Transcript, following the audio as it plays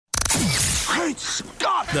Great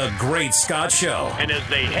Scott! The Great Scott Show. And as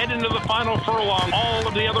they head into the final furlong, all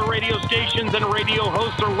of the other radio stations and radio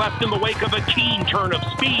hosts are left in the wake of a keen turn of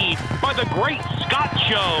speed by the Great Scott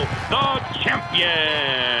Show, the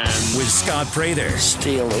champion. With Scott Prather.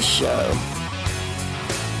 Steal the show.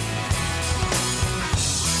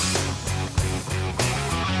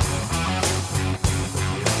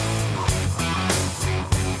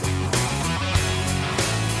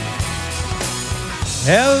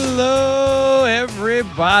 Hello,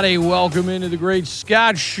 everybody. Welcome into the Great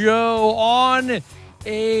Scott Show on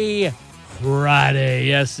a Friday.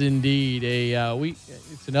 Yes, indeed.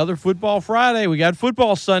 It's another football Friday. We got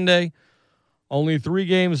football Sunday. Only 3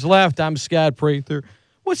 games left. I'm Scott Prather.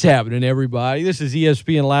 What's happening, everybody? This is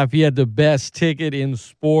ESPN Lafayette, the best ticket in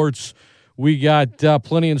sports. We got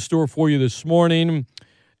plenty in store for you this morning.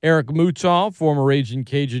 Eric Mouton, former Raging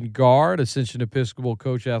Cajun guard, Ascension Episcopal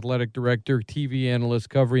coach, athletic director, TV analyst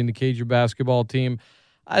covering the Cajun basketball team.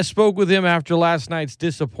 I spoke with him after last night's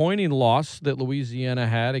disappointing loss that Louisiana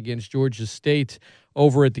had against Georgia State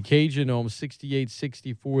over at the Cajun Dome,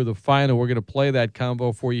 68-64 the final. We're going to play that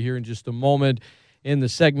combo for you here in just a moment. In the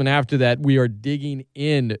segment after that, we are digging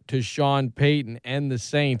in to Sean Payton and the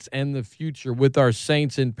Saints and the future with our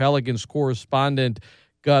Saints and Pelicans correspondent,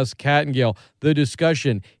 Gus Kattengell. The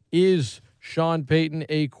discussion, is Sean Payton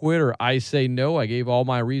a quitter? I say no. I gave all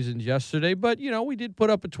my reasons yesterday, but, we did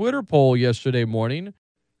put up a Twitter poll yesterday morning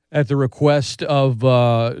at the request of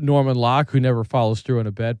Norman Locke, who never follows through on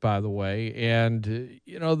a bet, by the way. And,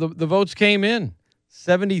 the votes came in.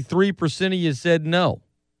 73% of you said no.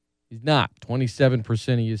 He's not.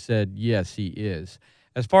 27% of you said yes, he is.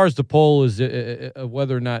 As far as the poll is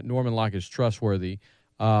whether or not Norman Locke is trustworthy,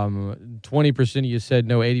 20% of you said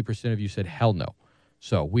no, 80% of you said hell no.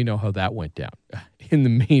 So we know how that went down. In the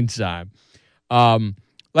meantime,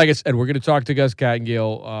 like I said, we're going to talk to Gus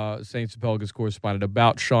Kattengell, Saints and Pelicans correspondent,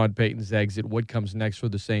 about Sean Payton's exit, what comes next for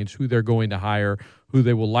the Saints, who they're going to hire, who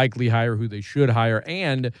they will likely hire, who they should hire,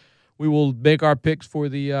 and we will make our picks for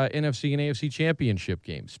the NFC and AFC championship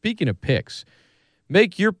game. Speaking of picks,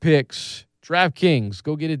 make your picks. DraftKings,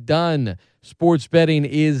 go get it done. Sports betting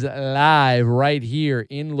is live right here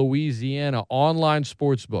in Louisiana. Online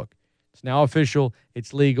sportsbook. It's now official.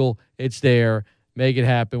 It's legal. It's there. Make it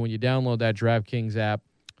happen. When you download that DraftKings app,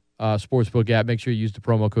 sportsbook app, make sure you use the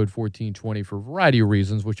promo code 1420 for a variety of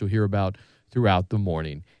reasons, which you'll hear about throughout the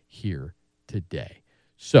morning here today.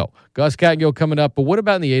 So, Gus Kattengell coming up. But what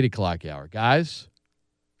about in the 8 o'clock hour? Guys,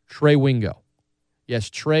 Trey Wingo. Yes,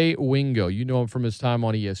 Trey Wingo. You know him from his time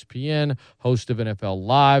on ESPN, host of NFL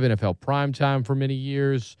Live, NFL Primetime for many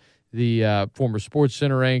years, the former Sports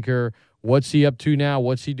Center anchor. What's he up to now?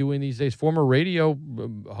 What's he doing these days? Former radio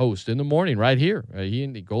host in the morning right here. He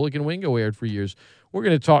and Golick and Wingo aired for years. We're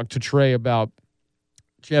going to talk to Trey about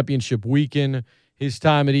championship weekend, his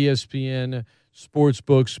time at ESPN, sports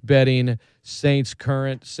books, betting, Saints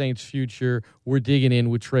current, Saints future. We're digging in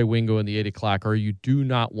with Trey Wingo in the 8 o'clock, or you do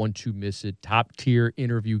not want to miss it. Top-tier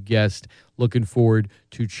interview guest. Looking forward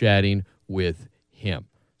to chatting with him.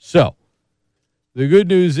 So, the good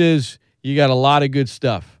news is you got a lot of good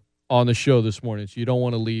stuff on the show this morning, so you don't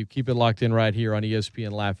want to leave. Keep it locked in right here on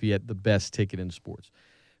ESPN Lafayette, the best ticket in sports.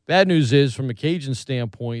 Bad news is, from a Cajun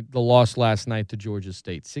standpoint, the loss last night to Georgia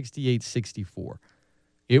State, 68-64.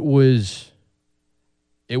 It was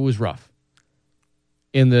rough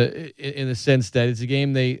in the sense that it's a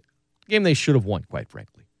game they should have won, quite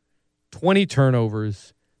frankly. 20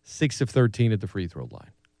 turnovers, 6 of 13 at the free throw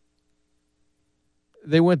line.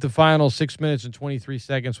 They went the final 6 minutes and 23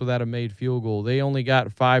 seconds without a made field goal. They only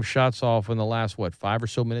got 5 shots off in the last, 5 or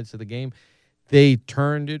so minutes of the game. They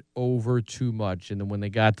turned it over too much, and then when they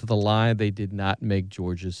got to the line, they did not make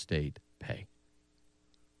Georgia State pay.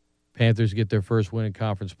 Panthers get their first win in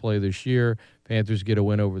conference play this year. Panthers get a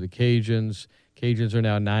win over the Cajuns. Cajuns are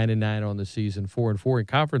now 9-9 on the season, 4-4 in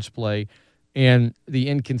conference play. And the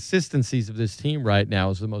inconsistencies of this team right now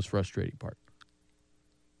is the most frustrating part.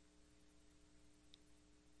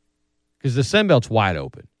 Because the Sun Belt's wide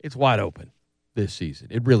open. It's wide open this season.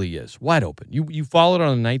 It really is. Wide open. You follow it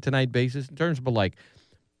on a night-to-night basis in terms of,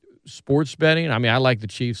 sports betting. I mean, I like the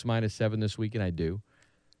Chiefs -7 this weekend. I do.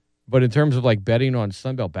 But in terms of, betting on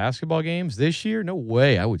Sun Belt basketball games this year, no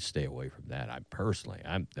way I would stay away from that.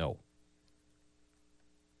 No.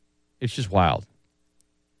 It's just wild.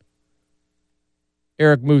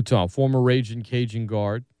 Eric Mouton, former Raging Cajun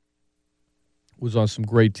guard, was on some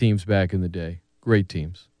great teams back in the day. Great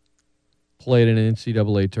teams. Played in an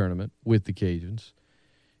NCAA tournament with the Cajuns.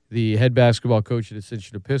 The head basketball coach at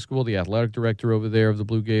Ascension Episcopal, the athletic director over there of the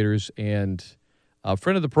Blue Gators, and a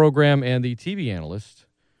friend of the program and the TV analyst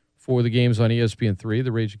for the games on ESPN3,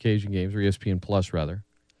 the Rage Occasion games, or ESPN Plus, rather.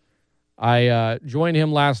 I joined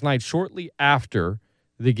him last night shortly after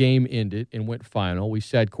the game ended and went final. We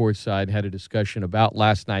sat courtside and had a discussion about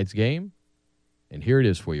last night's game. And here it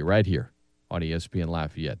is for you right here on ESPN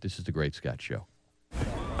Lafayette. This is the Great Scott Show.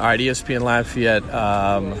 All right, ESPN Lafayette.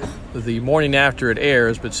 The morning after it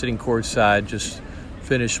airs, but sitting courtside, just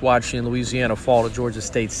finished watching Louisiana fall to Georgia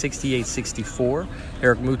State 68-64.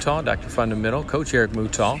 Eric Mouton, Dr. Fundamental, Coach Eric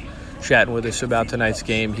Mouton, chatting with us about tonight's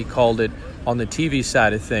game. He called it on the TV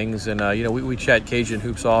side of things. And, we chat Cajun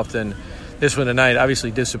hoops often. This one tonight,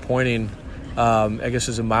 obviously disappointing, I guess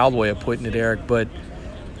is a mild way of putting it, Eric. But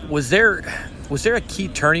was there a key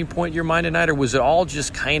turning point in your mind tonight, or was it all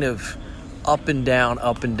just kind of up and down,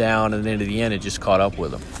 and then at the end it just caught up with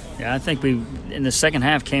them? Yeah, I think we, in the second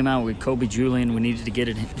half, came out with Kobe Julian. We needed to get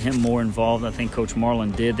him more involved. I think Coach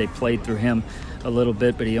Marlin did. They played through him a little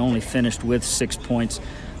bit, but he only finished with 6 points.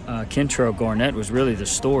 Kentrell Garnett was really the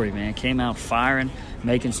story, man. Came out firing,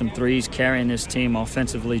 making some threes, carrying this team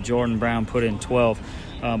offensively. Jordan Brown put in 12.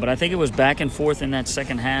 But I think it was back and forth in that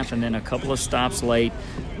second half, and then a couple of stops late.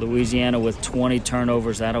 Louisiana with 20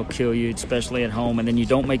 turnovers, that'll kill you, especially at home. And then you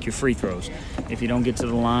don't make your free throws. If you don't get to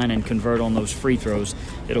the line and convert on those free throws,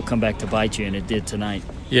 it'll come back to bite you, and it did tonight.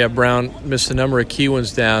 Yeah, Brown missed a number of key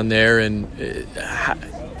ones down there, and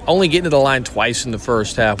only getting to the line twice in the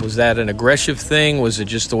first half. Was that an aggressive thing? Was it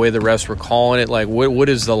just the way the refs were calling it? Like, what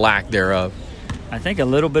is the lack thereof? I think a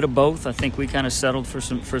little bit of both. I think we kind of settled for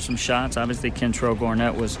some shots. Obviously, Kentrell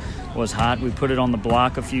Garnett was hot. We put it on the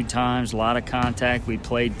block a few times, a lot of contact. We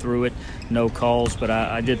played through it, no calls. But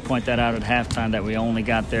I did point that out at halftime that we only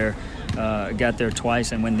got there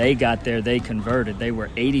twice. And when they got there, they converted. They were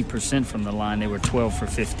 80% from the line. They were 12 for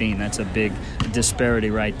 15. That's a big disparity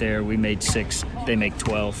right there. We made 6. They make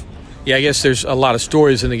 12. Yeah, I guess there's a lot of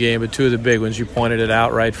stories in the game, but two of the big ones, you pointed it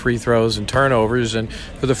out, right? Free throws and turnovers. And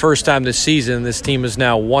for the first time this season, this team has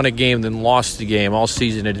now won a game, then lost the game. All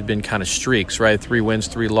season it had been kind of streaks, right? 3 wins,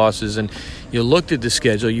 3 losses. And you looked at the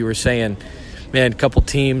schedule, you were saying, man, a couple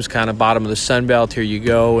teams kind of bottom of the Sun Belt, here you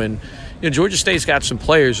go. And Georgia State's got some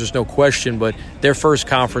players, there's no question, but their first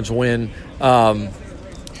conference win,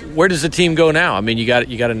 where does the team go now? I mean, you got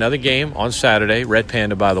another game on Saturday, Red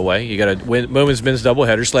Panda, by the way. You got a women's men's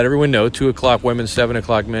doubleheader. Just let everyone know, 2 o'clock women's, 7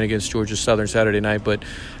 o'clock men against Georgia Southern Saturday night. But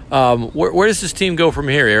where does this team go from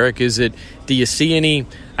here, Eric? Do you see any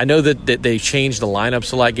 – I know that they change the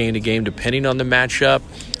lineups a lot game to game depending on the matchup.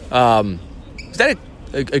 Is that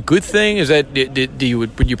a good thing? Is that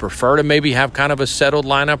would you prefer to maybe have kind of a settled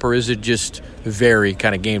lineup, or is it just vary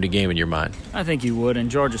kind of game to game in your mind? I think you would.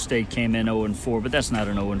 And Georgia State came in 0-4, but that's not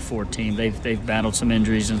an 0-4 team. They've battled some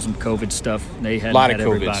injuries and some COVID stuff. They had a lot of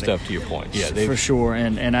COVID everybody. Stuff, to your point. Yeah, for sure.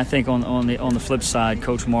 And I think on the flip side,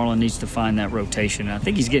 Coach Marlin needs to find that rotation. And I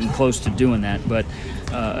think he's getting close to doing that. But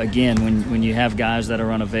again, when you have guys that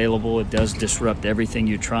are unavailable, it does disrupt everything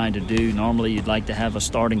you're trying to do. Normally, you'd like to have a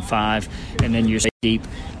starting 5, and then you're deep.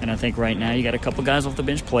 And I think right now you got a couple guys off the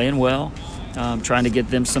bench playing well. Trying to get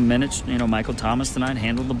them some minutes. Michael Thomas tonight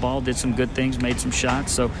handled the ball, did some good things, made some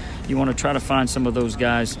shots. So you want to try to find some of those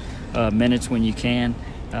guys minutes when you can.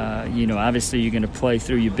 Obviously you're going to play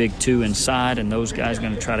through your big 2 inside, and those guys are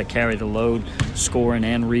going to try to carry the load, scoring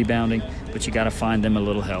and rebounding. But you got to find them a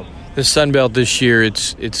little help. The Sun Belt this year,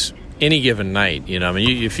 it's any given night.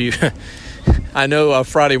 If you. I know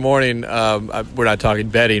Friday morning, we're not talking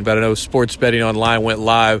betting, but I know sports betting online went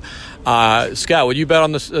live. Scott, would you bet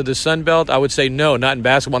on the Sun Belt? I would say no, not in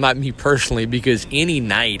basketball, not me personally, because any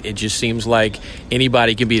night it just seems like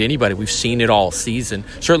anybody can beat anybody. We've seen it all season.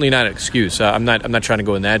 Certainly not an excuse. I'm not trying to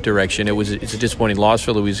go in that direction. It's a disappointing loss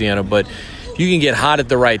for Louisiana, but if you can get hot at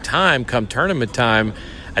the right time, come tournament time,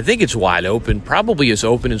 I think it's wide open, probably as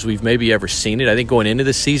open as we've maybe ever seen it. I think going into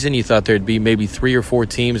the season, you thought there'd be maybe 3 or 4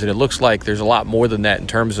 teams, and it looks like there's a lot more than that in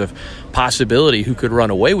terms of possibility who could run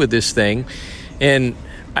away with this thing. And,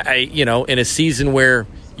 in a season where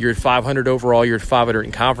you're at 500 overall, you're at 500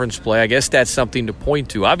 in conference play, I guess that's something to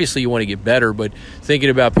point to. Obviously, you want to get better, but thinking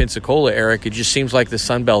about Pensacola, Eric, it just seems like the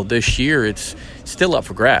Sun Belt this year, it's still up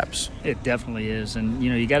for grabs. It definitely is. And,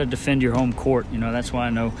 you got to defend your home court. That's why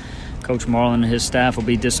I know Coach Marlin and his staff will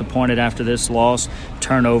be disappointed after this loss.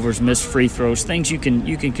 Turnovers, missed free throws, things you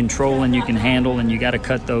can control and you can handle, and you got to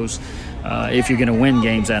cut those if you're going to win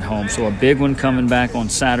games at home. So a big one coming back on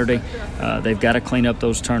Saturday. They've got to clean up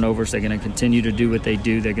those turnovers. They're going to continue to do what they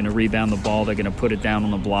do. They're going to rebound the ball. They're going to put it down on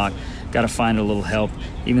the block. Got to find a little help.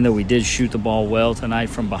 Even though we did shoot the ball well tonight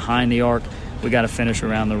from behind the arc, we got to finish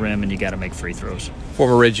around the rim, and you got to make free throws.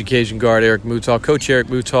 Former Rage Occasion guard Eric Mouton, Coach Eric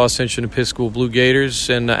Mouton, Ascension Episcopal Blue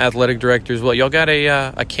Gators, and athletic director as well. Y'all got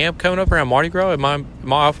a camp coming up around Mardi Gras? Am I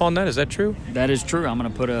Am I off on that? Is that true? That is true. I'm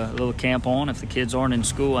going to put a little camp on. If the kids aren't in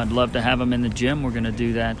school, I'd love to have them in the gym. We're going to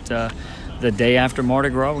do that the day after Mardi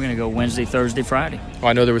Gras. We're going to go Wednesday, Thursday, Friday. Well,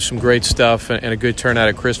 I know there was some great stuff and a good turnout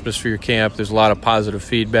at Christmas for your camp. There's a lot of positive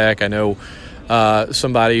feedback. I know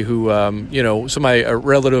somebody who, a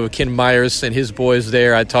relative of Ken Myers and his boys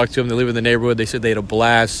there. I talked to them. They live in the neighborhood. They said they had a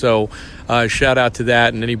blast. So shout out to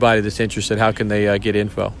that. And anybody that's interested, how can they get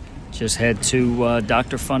info? Just head to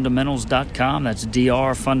drfundamentals.com. That's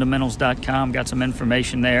drfundamentals.com. Got some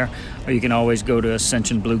information there. Or you can always go to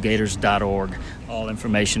ascensionbluegators.org. All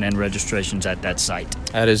information and registrations at that site.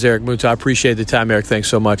 That is Eric Mouton. I appreciate the time, Eric. Thanks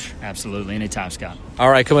so much. Absolutely. Anytime, Scott. All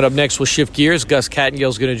right, coming up next, we'll shift gears. Gus Kattengell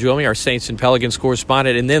is going to join me, our Saints and Pelicans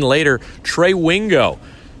correspondent. And then later, Trey Wingo.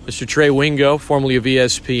 Mr. Trey Wingo, formerly of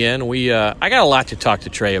ESPN. I got a lot to talk to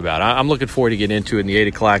Trey about. I'm looking forward to getting into it in the 8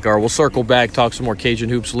 o'clock hour. We'll circle back, talk some more Cajun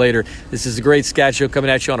hoops later. This is the Great Scott Show coming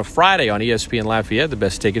at you on a Friday on ESPN Lafayette, the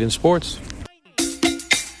best ticket in sports.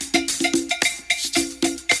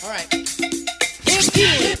 All right.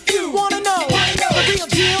 If you want to know the real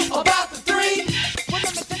deal about the three, well,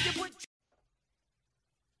 let me take it with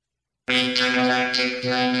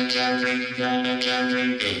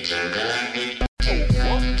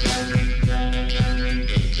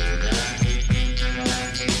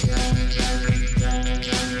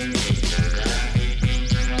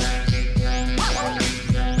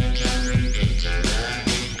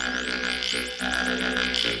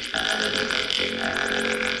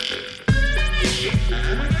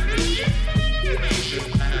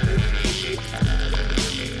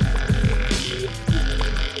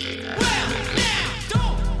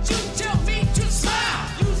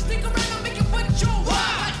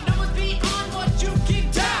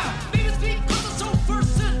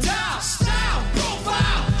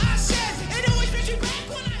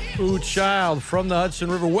Child from the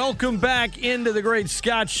Hudson River. Welcome back into the Great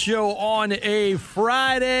Scott Show on a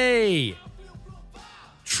Friday.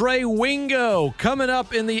 Trey Wingo coming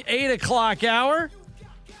up in the 8 o'clock hour.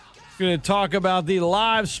 Going to talk about the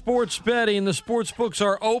live sports betting. The sports books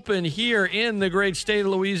are open here in the great state of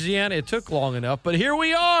Louisiana. It took long enough, but here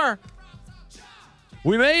we are.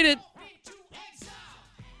 We made it.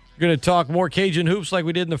 We're going to talk more Cajun hoops like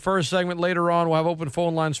we did in the first segment. Later on, we'll have open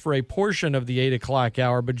phone lines for a portion of the 8 o'clock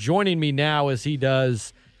hour. But joining me now, as he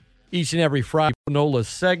does each and every Friday, NOLA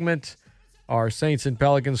segment, our Saints and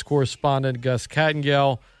Pelicans correspondent, Gus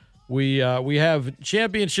Kattengell. We have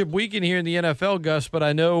championship weekend here in the NFL, Gus, but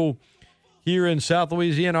I know here in South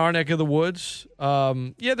Louisiana, our neck of the woods,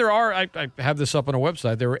 there are, I have this up on our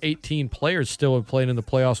website, there were 18 players still playing in the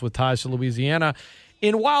playoffs with ties to Louisiana.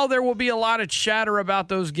 And while there will be a lot of chatter about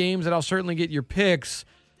those games, and I'll certainly get your picks,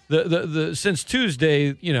 the since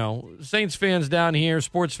Tuesday, Saints fans down here,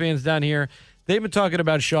 sports fans down here, they've been talking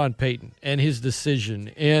about Sean Payton and his decision.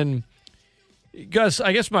 And, Gus,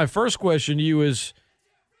 I guess my first question to you is,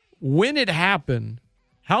 when it happened,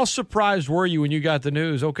 how surprised were you when you got the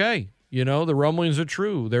news? Okay, the rumblings are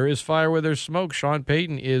true. There is fire where there's smoke. Sean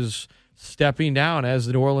Payton is stepping down as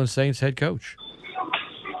the New Orleans Saints head coach.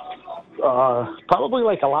 Probably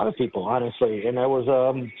like a lot of people, honestly. And I was,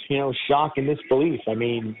 shock and disbelief. I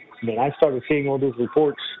mean, when I started seeing all these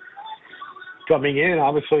reports coming in,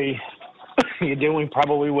 obviously you're doing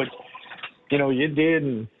probably what, you did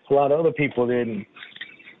and a lot of other people did, and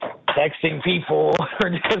texting people or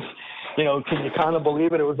just, can you kind of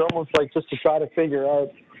believe it? It was almost like just to try to figure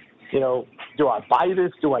out, do I buy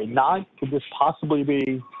this? Do I not? Could this possibly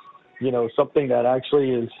be, something that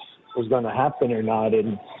actually is going to happen or not?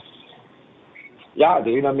 And, yeah,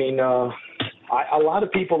 dude. I mean, a lot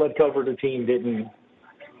of people that covered the team didn't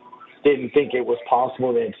think it was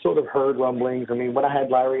possible. They had sort of heard rumblings. I mean, when I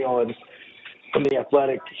had Larry on from The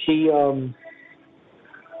Athletic, he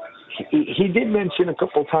did mention a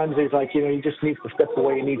couple of times, he's like, he just needs to step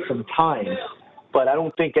away and need some time. But I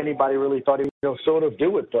don't think anybody really thought he would sort of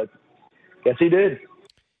do it. But guess he did.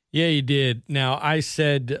 Yeah, he did. Now, I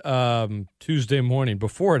said Tuesday morning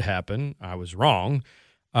before it happened, I was wrong.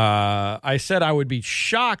 I said I would be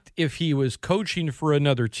shocked if he was coaching for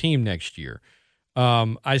another team next year.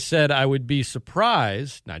 I said I would be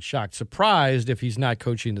surprised, not shocked, surprised if he's not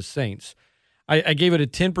coaching the Saints. I gave it a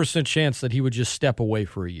 10% chance that he would just step away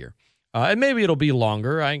for a year. And maybe it'll be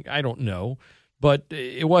longer. I don't know. But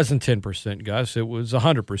it wasn't 10%, Gus. It was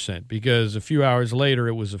 100% because a few hours later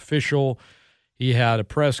it was official. He had a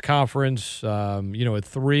press conference, at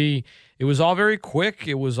 3. It was all very quick.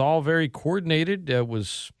 It was all very coordinated. It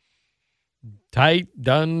was tight,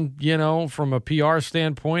 done, from a PR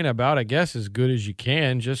standpoint about, I guess, as good as you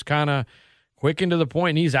can, just kind of quick and to the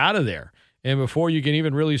point, and he's out of there. And before you can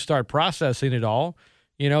even really start processing it all,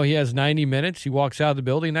 He has 90 minutes. He walks out of the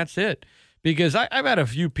building. That's it. Because I've had a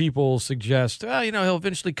few people suggest, he'll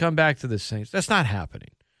eventually come back to the Saints. That's not happening.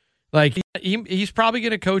 Like, he's probably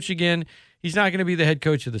going to coach again. He's not going to be the head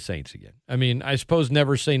coach of the Saints again. I mean, I suppose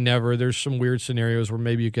never say never. There's some weird scenarios where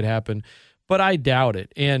maybe it could happen, but I doubt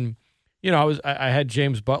it. And, I had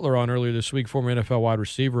James Butler on earlier this week, former NFL wide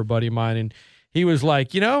receiver, a buddy of mine, and he was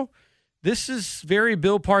like, this is very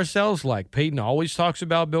Bill Parcells-like. Peyton always talks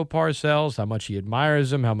about Bill Parcells, how much he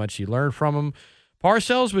admires him, how much he learned from him.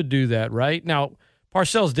 Parcells would do that, right? Now,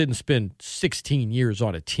 Parcells didn't spend 16 years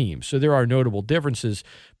on a team, so there are notable differences.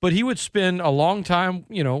 But he would spend a long time,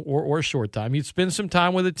 or a short time. He'd spend some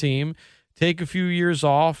time with a team, take a few years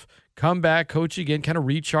off, come back, coach again, kind of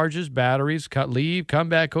recharge his batteries, leave, come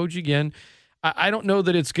back, coach again. I don't know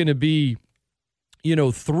that it's going to be,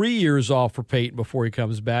 3 years off for Peyton before he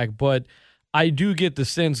comes back, but I do get the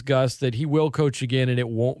sense, Gus, that he will coach again and it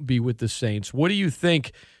won't be with the Saints. What do you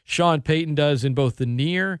think Sean Payton does in both the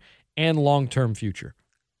near and long-term future?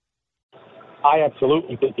 I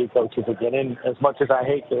absolutely think he coaches again. And as much as I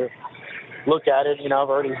hate to look at it, I've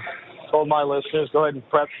already told my listeners, go ahead and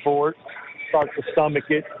prep for it, start to stomach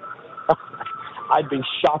it. I'd be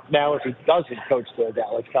shocked now if he doesn't coach the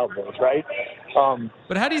Dallas Cowboys, right?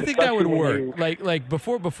 But how do you think that would work? Like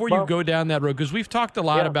before you go down that road, because we've talked a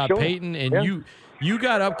lot about Peyton, and you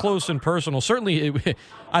got up close and personal. Certainly,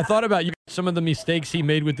 I thought about some of the mistakes he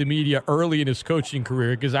made with the media early in his coaching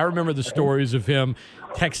career, because I remember the stories of him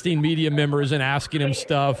texting media members and asking him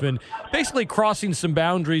stuff and basically crossing some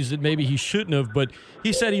boundaries that maybe he shouldn't have, but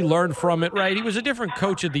he said he learned from it, right? He was a different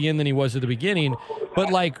coach at the end than he was at the beginning, but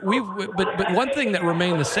but one thing that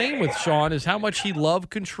remained the same with Sean is how much he loved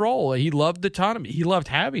control. He loved autonomy. He loved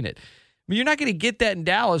having it. I mean, you're not going to get that in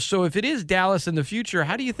Dallas, so if it is Dallas in the future,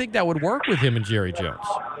 how do you think that would work with him and Jerry Jones?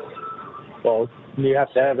 Well, you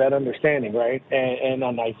have to have that understanding, right? And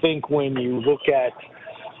I think when you look at,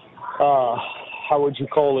 how would you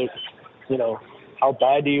call it, how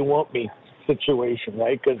bad do you want me situation,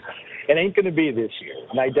 right? Because it ain't going to be this year.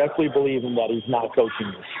 And I definitely believe in that he's not coaching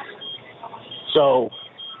this year. So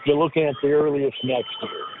you're looking at the earliest next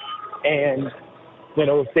year. And,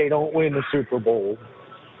 if they don't win the Super Bowl,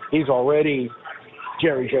 he's already,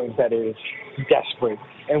 Jerry Jones, that is, desperate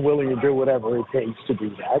and willing to do whatever it takes to do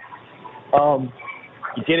that.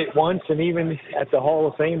 He did it once, and even at the Hall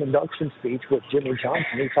of Fame induction speech with Jimmy Johnson,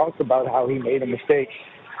 he talked about how he made a mistake,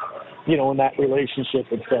 in that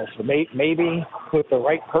relationship and stuff. So maybe with the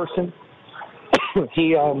right person,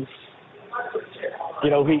 he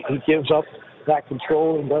gives up that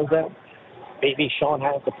control and does that. Maybe Sean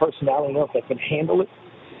has the personality enough that can handle it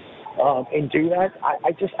and do that.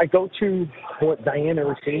 I go to what Diana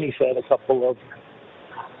Rossini said a couple of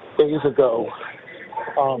days ago,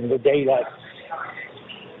 the day that,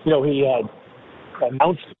 he had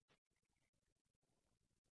announced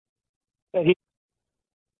that he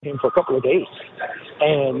came for a couple of days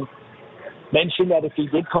and mentioned that if he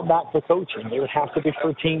did come back to coaching, it would have to be for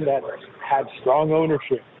a team that had strong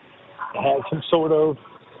ownership, that had some sort of,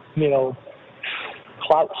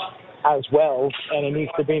 clout as well, and it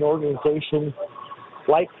needs to be an organization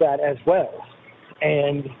like that as well.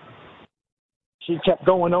 And she kept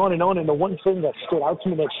going on, and the one thing that stood out to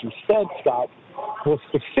me that she said, Scott, was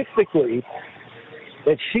specifically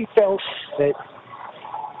that she felt that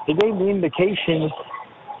he gave the indication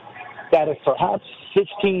that if perhaps his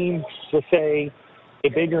team, to say, a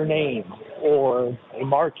bigger name or a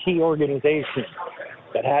marquee organization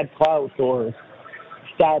that had clout or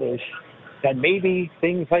status, that maybe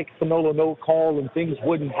things like Fanola no call and things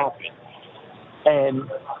wouldn't happen. And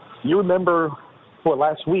you remember,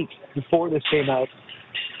 last week before this came out,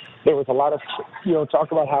 there was a lot of,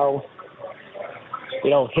 talk about how,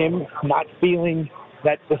 him not feeling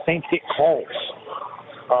that the Saints get calls.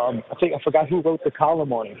 I forgot who wrote the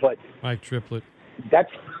column on it, but Mike Triplett. That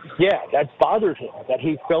bothered him, that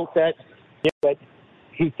he felt that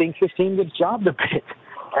he thinks his team gets jobbed a bit.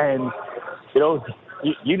 And,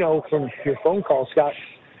 from your phone call, Scott,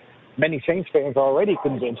 many Saints fans are already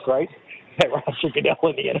convinced, right, that Roger Goodell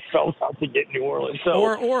in the NFL is out to get New Orleans.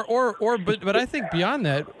 So, but I think beyond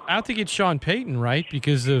that, out to get Sean Payton, right,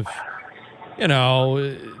 because of,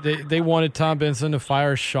 they wanted Tom Benson to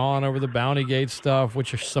fire Sean over the Bountygate stuff,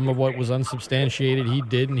 which is some of what was unsubstantiated. He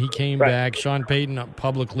didn't. He came back. Sean Payton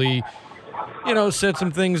publicly, said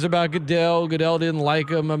some things about Goodell. Goodell didn't like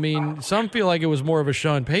him. I mean, some feel like it was more of a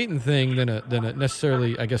Sean Payton thing than a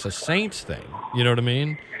necessarily, I guess, a Saints thing. You know what I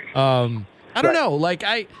mean? I don't know. Like,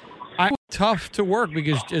 I'm tough to work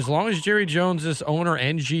because as long as Jerry Jones is owner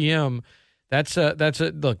and GM, that's a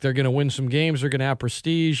look. They're going to win some games. They're going to have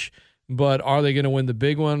prestige. But are they going to win the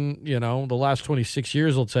big one? The last 26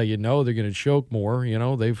 years will tell you no, they're going to choke more.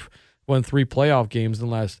 They've won 3 playoff games in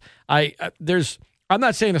the last – I'm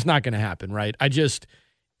not saying it's not going to happen, right?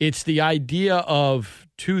 It's the idea of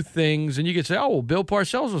 2 things, and you could say, oh, well, Bill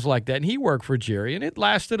Parcells was like that, and he worked for Jerry, and it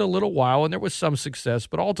lasted a little while, and there was some success,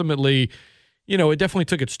 but ultimately, it definitely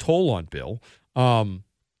took its toll on Bill, and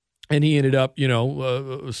he ended up,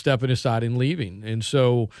 stepping aside and leaving. And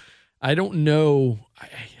so I don't know.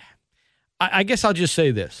 I guess I'll just say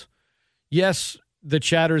this. Yes, the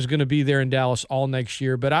chatter is going to be there in Dallas all next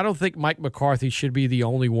year, but I don't think Mike McCarthy should be the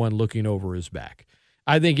only one looking over his back.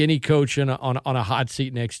 I think any coach on a hot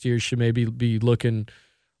seat next year should maybe be looking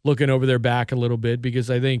over their back a little bit, because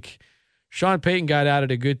I think Sean Payton got out at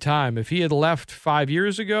a good time. If he had left 5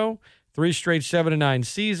 years ago, 3 straight 7-9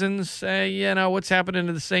 seasons, what's happening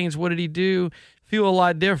to the Saints? What did he do? Feel a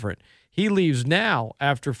lot different. He leaves now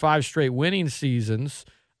after 5 straight winning seasons,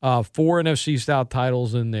 4 NFC South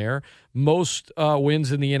titles in there, most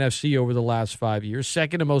wins in the NFC over the last 5 years,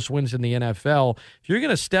 second to most wins in the NFL. If you're going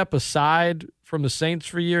to step aside from the Saints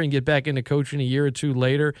for a year and get back into coaching a year or 2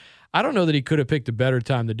 later, I don't know that he could have picked a better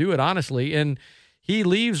time to do it, honestly. And he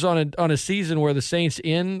leaves on a season where the Saints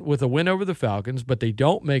end with a win over the Falcons, but they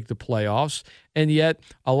don't make the playoffs. And yet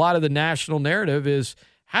a lot of the national narrative is,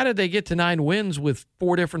 how did they get to 9 wins with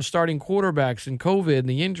 4 different starting quarterbacks and COVID and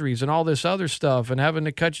the injuries and all this other stuff and having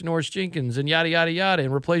to cut Norris Jenkins and yada, yada, yada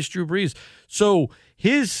and replace Drew Brees? So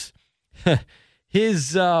his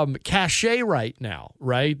cachet right now,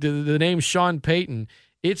 right, the name Sean Payton,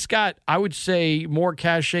 it's got, I would say, more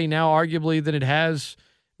cachet now arguably than it has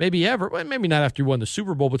maybe ever. Well, maybe not after you won the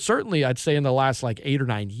Super Bowl, but certainly I'd say in the last 8 or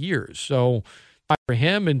 9 years. So for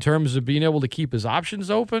him, in terms of being able to keep his options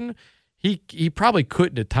open, He probably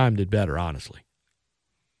couldn't have timed it better, honestly.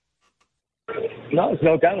 No, there's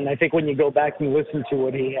no doubt. And I think when you go back and listen to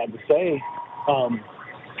what he had to say,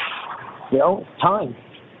 time.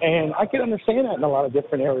 And I can understand that in a lot of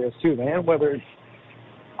different areas too, man, whether it's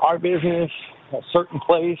our business, a certain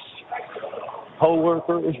place,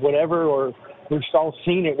 co-workers, whatever, or we've all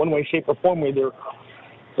seen it one way, shape, or form, either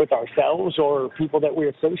with ourselves or people that we're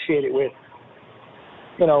associated with.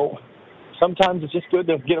 Sometimes it's just good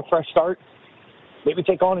to get a fresh start, maybe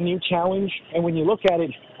take on a new challenge. And when you look at it,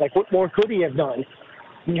 what more could he have done?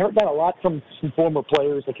 And you heard that a lot from some former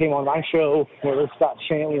players that came on my show, whether it's Scott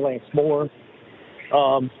Shanley, Lance Moore,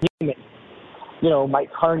 Mike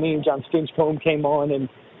Carney, John Stinchcomb came on, and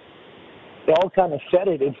they all kind of said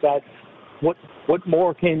it. It's that what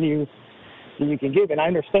more can you can give? And I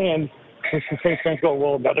understand some Saints fans go,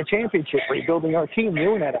 well, another championship, rebuilding our team,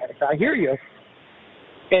 doing that. I hear you.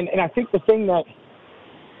 And I think the thing that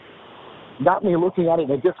got me looking at it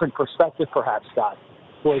in a different perspective, perhaps, Scott,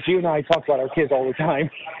 was you and I talk about our kids all the time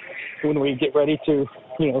when we get ready to,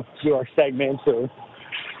 do our segments or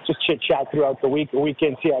just chit-chat throughout the week or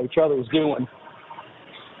weekend, see how each other was doing.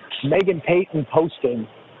 Megan Payton posting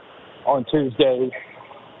on Tuesday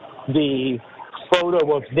the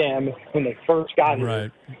photo of them when they first got here.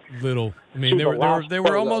 Right, little. I mean, they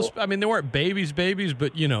were almost. I mean, they weren't babies, but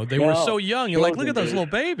they were so young. You're like, look at those little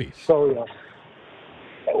babies. So young.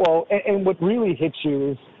 Well, and what really hits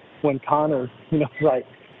you is when Connor,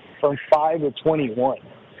 from 5 to 21.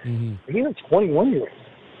 Mm-hmm. He's a 21-year-old.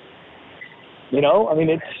 I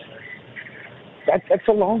mean, that's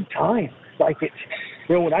a long time.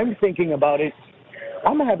 When I'm thinking about it,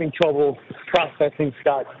 I'm having trouble processing,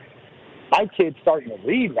 Scott. My kid's starting to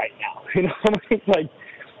read right now.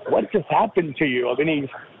 What just happened to you? I mean, he's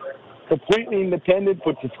completely independent,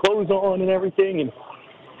 puts his clothes on and everything. And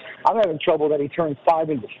I'm having trouble that he turned 5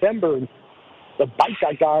 in December. And the bike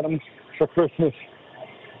I got him for Christmas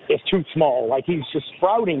is too small. He's just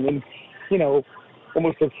sprouting in,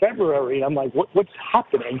 almost in February. And I'm like, what's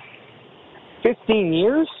happening? 15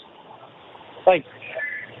 years? I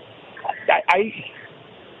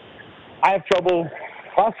have trouble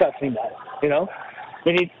processing that, I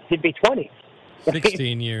mean, he'd be 20.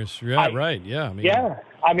 16 years. Yeah, right. Yeah.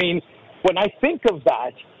 I mean, when I think of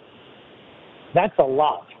that, that's a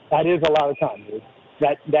lot. That is a lot of time, dude.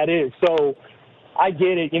 That is. So I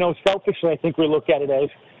get it. Selfishly, I think we look at it as,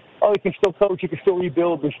 he can still coach, he can still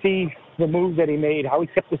rebuild. We see the moves that he made, how he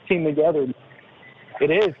kept this team together.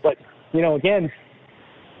 It is. But, again,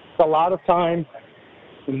 it's a lot of time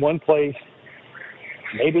in one place.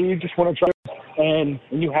 Maybe you just want to try, and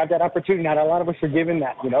you have that opportunity. Not a lot of us are given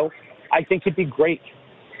that, I think it'd be great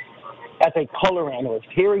as a color analyst,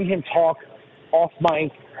 hearing him talk off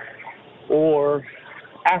mic or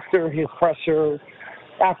after his presser,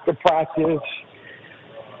 after practice,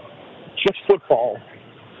 just football.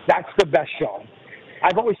 That's the best show.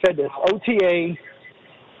 I've always said this, OTA,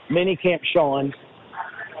 minicamp Sean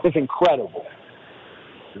is incredible.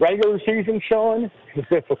 Regular season Sean is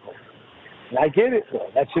difficult. And I get it, though.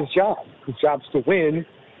 That's his job. His job's to win,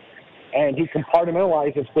 and he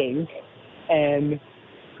compartmentalizes things. And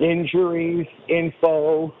injuries,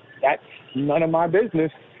 info, that's none of my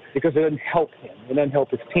business because it doesn't help him. It doesn't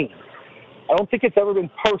help his team. I don't think it's ever been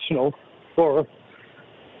personal for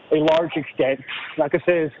a large extent. Like I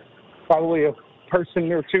said, probably a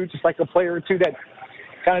person or two, just like a player or two that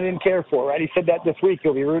kind of didn't care for, right? He said that this week.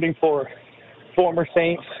 He'll be rooting for former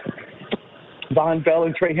Saints, Von Bell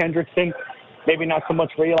and Trey Hendrickson. Maybe not so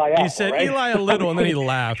much for Eli Apple, He said right? Eli a little, and then he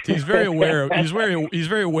laughed. He's very aware. He's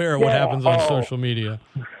very aware of what happens on social media.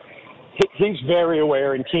 He's very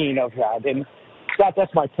aware and keen of that. And Scott,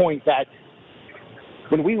 that's my point, that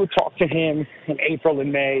when we would talk to him in April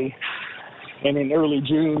and May and in early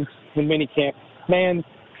June in minicamp, man,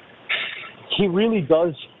 he really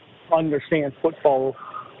does understand football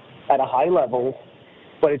at a high level,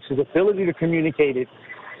 but it's his ability to communicate it,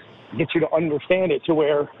 get you to understand it to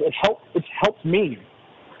where it's helped me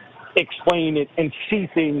explain it and see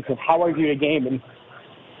things and how I view the game. And,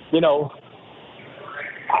 you know,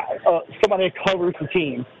 somebody that covers the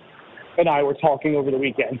team and I were talking over the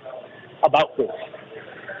weekend about this.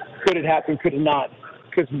 Could it happen? Could it not?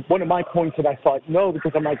 Because one of my points that I thought, no,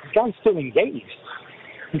 because I'm like, this guy's still engaged.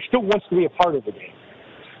 He still wants to be a part of the game.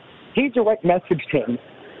 He direct messaged him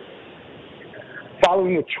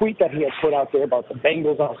following a tweet that he had put out there about the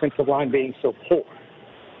Bengals offensive line being so poor.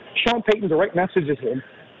 Sean Payton direct messages him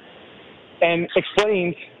and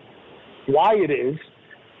explains why it is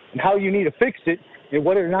and how you need to fix it and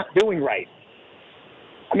what they're not doing right.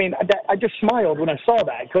 I mean, I just smiled when I saw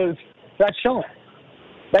that because that's Sean.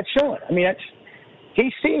 That's Sean. I mean,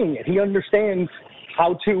 he's seeing it. He understands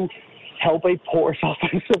how to help a porous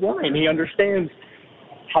offensive line. He understands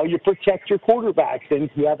how you protect your quarterbacks. And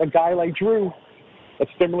you have a guy like Drew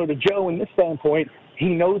that's similar to Joe in this standpoint. He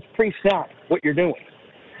knows pre-snap what you're doing.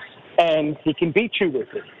 And he can beat you with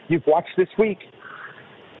it. You've watched this week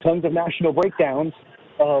tons of national breakdowns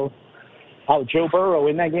of how Joe Burrow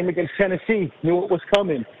in that game against Tennessee knew what was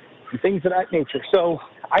coming and things of that nature. So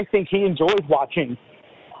I think he enjoys watching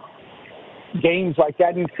games like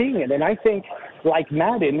that and seeing it. And I think, like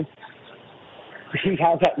Madden, he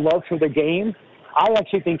has that love for the game. I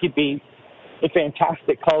actually think he'd be a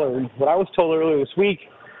fantastic color. And what I was told earlier this week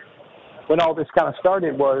when all this kind of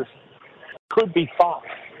started was, could be Fox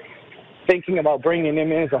thinking about bringing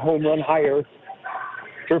him in as a home run hire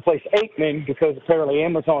to replace Aikman, because apparently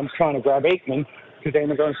Amazon's trying to grab Aikman because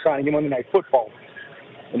Amazon's trying to get Monday Night Football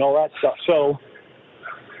and all that stuff. So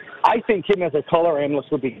I think him as a color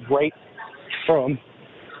analyst would be great from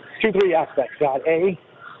 2-3 aspects. God, A,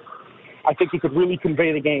 I think he could really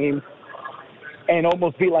convey the game and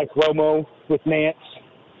almost be like Romo with Nance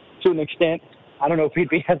to an extent. I don't know if he'd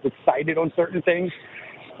be as excited on certain things,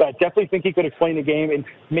 but I definitely think he could explain the game and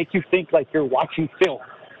make you think like you're watching film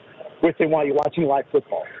with him while you're watching live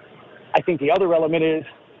football. I think the other element is,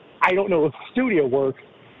 I don't know if studio work,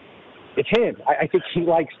 it's him. I think he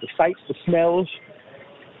likes the sights, the smells,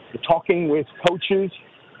 the talking with coaches,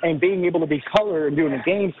 and being able to be color and doing a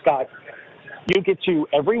game, Scott. You get to,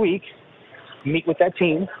 every week, meet with that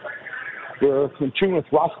team. You're in tune with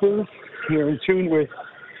rosters. You're in tune with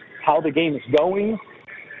how the game is going.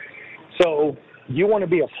 So you want to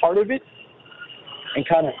be a part of it and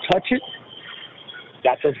kind of touch it.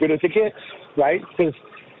 That's as good as it gets, right? Because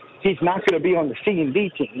he's not going to be on the C and D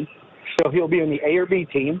team, so he'll be on the A or B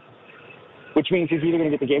team, which means he's either going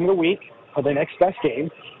to get the game of the week or the next best game.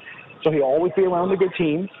 So he'll always be around the good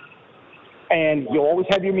teams, and you'll always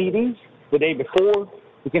have your meetings the day before.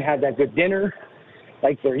 You can have that good dinner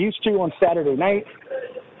like they're used to on Saturday night.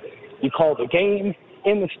 You call the game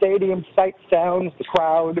in the stadium, sight, sounds, the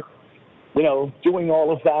crowd, you know, doing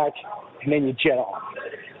all of that, and then you jet off.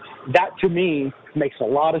 That, to me, makes a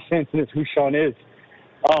lot of sense, and it's who Sean is.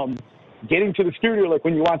 Getting to the studio, like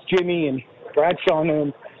when you watch Jimmy and Bradshaw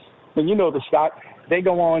and you know the Scott, they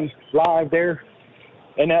go on live there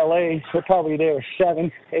in L.A. They're probably there at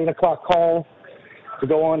 7, 8 o'clock call to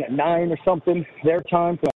go on at 9 or something, their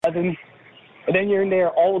time, to 11. And then you're in there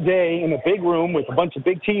all day in a big room with a bunch of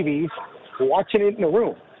big TVs, watching it in the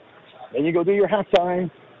room. Then you go do your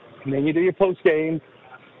halftime, and then you do your post-game,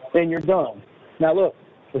 then you're done. Now, look,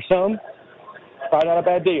 for some, probably not a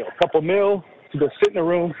bad deal. A couple mil to go sit in a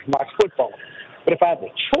room and watch football. But if I had the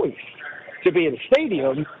choice to be in a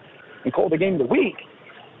stadium and call the game of the week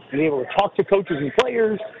and be able to talk to coaches and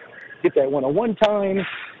players, get that one-on-one time,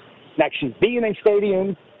 and actually be in a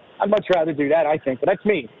stadium, I'd much rather do that, I think. But that's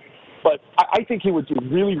me. But I think he would do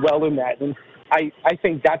really well in that. And I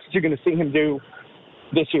think that's what you're going to see him do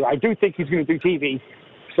this year. I do think he's going to do TV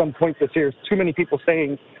some point this year. Too many people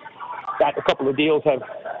saying that a couple of deals have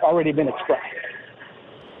already been expressed.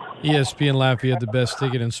 ESPN Lafayette, the best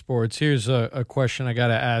ticket in sports. Here's a question I got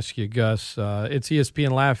to ask you, Gus. It's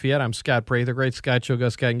ESPN Lafayette. I'm Scott Prather, Great Scott Show.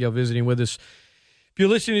 Gus Kattengell visiting with us. If you're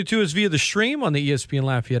listening to us via the stream on the ESPN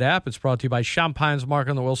Lafayette app, it's brought to you by Champagne's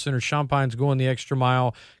Market on the Well Center. Champagne's going the extra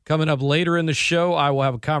mile. Coming up later in the show, I will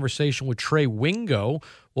have a conversation with Trey Wingo.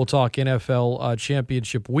 We'll talk NFL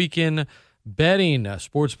championship weekend betting.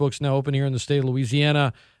 Sportsbooks now open here in the state of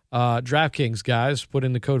Louisiana. DraftKings, guys, put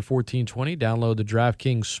in the code 1420. Download the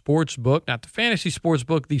DraftKings Sportsbook, not the fantasy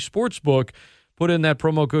sportsbook, the sportsbook. Put in that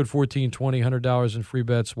promo code 1420, $100 in free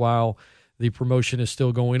bets while the promotion is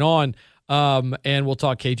still going on. And we'll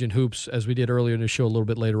talk Cajun hoops as we did earlier in the show a little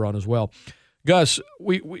bit later on as well. Gus,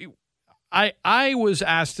 I was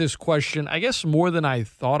asked this question, I guess more than I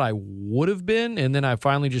thought I would have been, and then I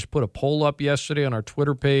finally just put a poll up yesterday on our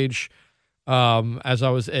Twitter page as I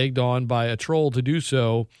was egged on by a troll to do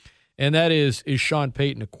so, and that is Sean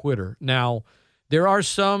Payton a quitter? Now, there are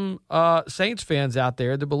some Saints fans out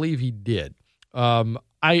there that believe he did.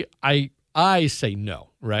 I say no,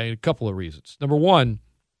 right? A couple of reasons. Number one,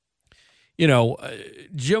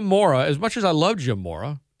 Jim Mora, as much as I love Jim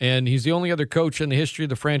Mora, and he's the only other coach in the history of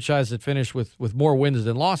the franchise that finished with more wins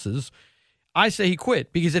than losses, I say he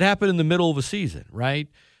quit because it happened in the middle of a season, right?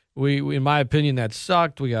 We in my opinion, that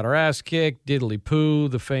sucked. We got our ass kicked, diddly-poo,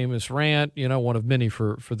 the famous rant, one of many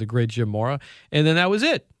for the great Jim Mora. And then that was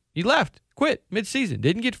it. He left, quit mid-season,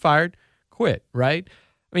 didn't get fired, quit, right?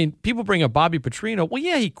 I mean, people bring up Bobby Petrino. Well,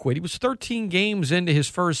 yeah, he quit. He was 13 games into his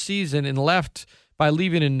first season and left by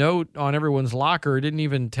leaving a note on everyone's locker. Didn't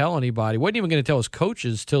even tell anybody. Wasn't even going to tell his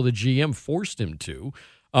coaches till the GM forced him to.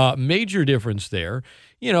 Major difference there.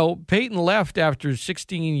 Peyton left after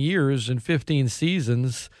 16 years and 15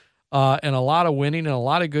 seasons and a lot of winning and a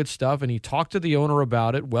lot of good stuff, and he talked to the owner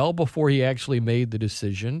about it well before he actually made the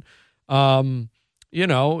decision. And what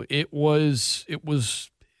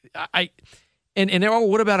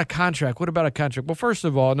about a contract? What about a contract? Well, first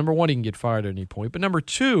of all, number one, he can get fired at any point. But number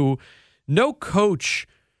two, no coach,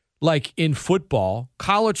 like in football,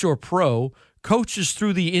 college or pro, coaches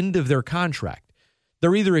through the end of their contract.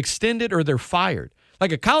 They're either extended or they're fired.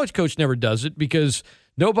 Like a college coach never does it because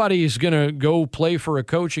nobody is going to go play for a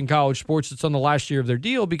coach in college sports that's on the last year of their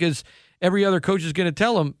deal because every other coach is going to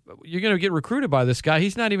tell them, you're going to get recruited by this guy.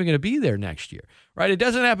 He's not even going to be there next year, right? It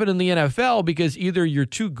doesn't happen in the NFL because either you're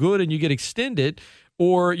too good and you get extended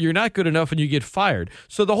or you're not good enough and you get fired.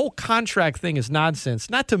 So the whole contract thing is nonsense.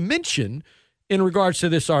 Not to mention, in regards to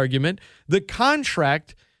this argument, the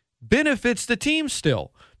contract benefits the team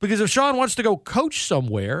still. Because if Sean wants to go coach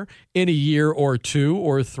somewhere in a year or two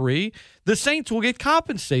or three, the Saints will get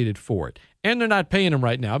compensated for it. And they're not paying him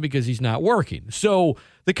right now because he's not working. So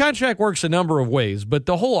the contract works a number of ways. But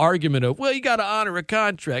the whole argument of, well, you got to honor a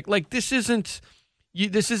contract, like this isn't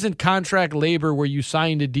contract labor where you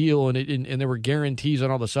signed a deal and there were guarantees on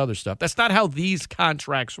all this other stuff. That's not how these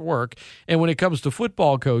contracts work. And when it comes to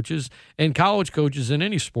football coaches and college coaches in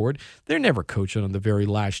any sport, they're never coaching on the very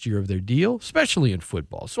last year of their deal, especially in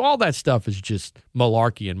football. So all that stuff is just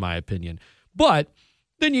malarkey, in my opinion. But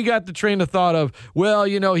then you got the train of thought of, well,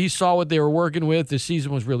 he saw what they were working with. The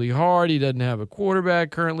season was really hard. He doesn't have a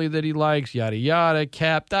quarterback currently that he likes, yada, yada,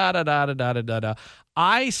 cap, da-da-da-da-da-da-da.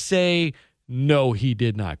 I say no, he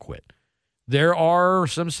did not quit. There are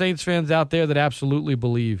some Saints fans out there that absolutely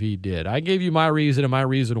believe he did. I gave you my reason and my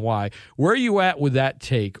reason why. Where are you at with that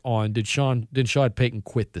take on did Sean Payton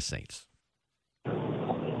quit the Saints?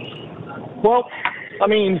 Well, I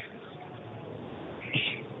mean,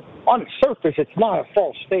 on the surface, it's not a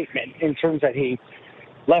false statement in terms that he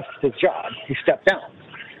left his job. He stepped down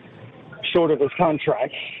short of his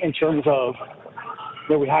contract in terms of,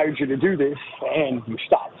 we hired you to do this, and you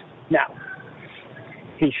stopped. Now,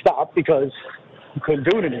 he stopped because he couldn't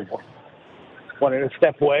do it anymore. Wanted to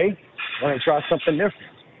step away, wanted to try something different.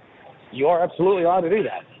 You are absolutely allowed to do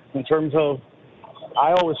that. In terms of,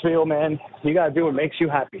 I always feel, man, you got to do what makes you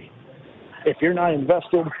happy. If you're not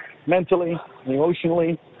invested mentally,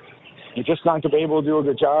 emotionally, you're just not going to be able to do a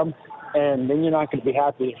good job, and then you're not going to be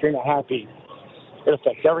happy. If you're not happy, it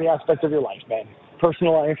affects every aspect of your life, man.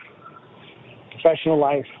 Personal life, professional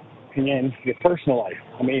life, and then your personal life.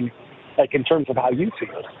 I mean, like in terms of how you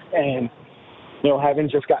feel. And, having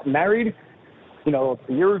just gotten married, a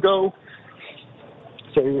year ago,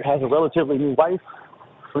 so he has a relatively new wife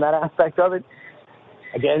from that aspect of it.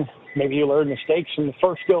 Again, maybe you learn mistakes from the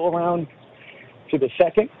first go-around to the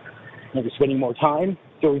second, maybe spending more time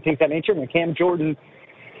doing things of that nature. When Cam Jordan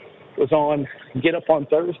was on Get Up on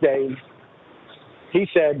Thursday, he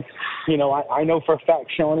said, I know for a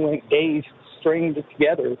fact Sean went days stringed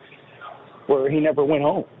together where he never went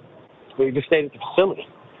home. Where he just stayed at the facility.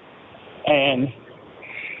 And,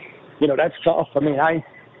 that's tough. I mean,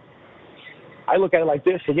 I look at it like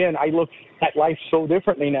this. Again, I look at life so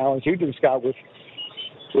differently now as you do, Scott, with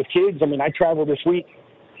kids. I mean, I traveled this week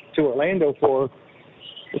to Orlando for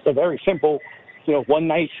just a very simple, one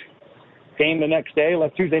night game the next day.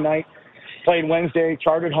 Left Tuesday night, played Wednesday,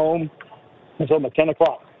 chartered home. It was home at 10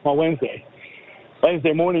 o'clock on Wednesday.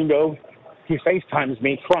 Wednesday morning, though, he FaceTimes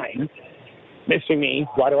me crying, missing me.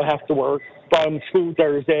 Why do I have to work? Brought him to school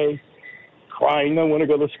Thursday, crying. I want to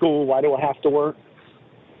go to school. Why do I have to work?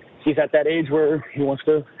 He's at that age where he wants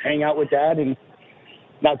to hang out with dad and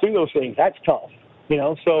not do those things. That's tough,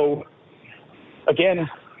 So, again,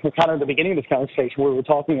 we're kind of at the beginning of this conversation where we're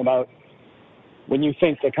talking about when you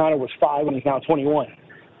think that Connor was 5 and he's now 21.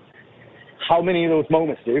 How many of those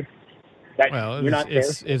moments, dude? Well,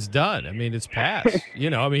 it's done. I mean, it's past.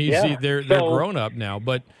 They're grown up now.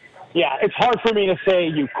 But yeah, it's hard for me to say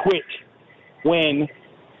you quit when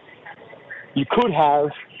you could have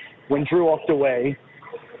when Drew walked away,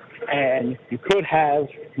 and you could have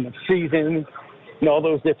in the season, all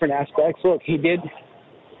those different aspects. Look, he did.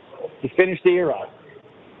 He finished the year out.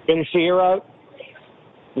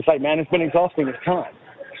 It's like, man, it's been exhausting his time.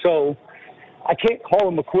 So I can't call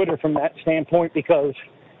him a quitter from that standpoint because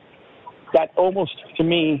that almost, to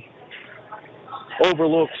me,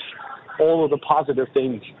 overlooks all of the positive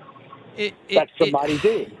things that somebody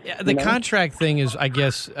did. The contract thing is, I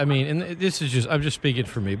guess, and this is I'm just speaking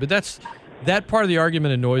for me, but that part of the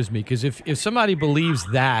argument annoys me because if somebody believes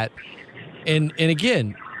that, and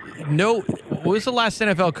again, when was the last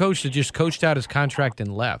NFL coach that just coached out his contract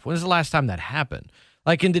and left? When was the last time that happened?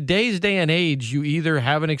 Like in today's day and age, you either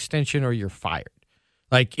have an extension or you're fired.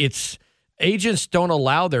 Like agents don't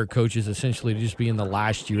allow their coaches essentially to just be in the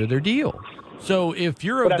last year of their deal. So if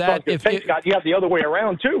you're of that, Scott, you have the other way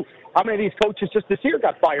around too. How many of these coaches just this year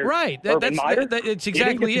got fired? Right, that's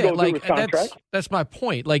exactly it. Like that's my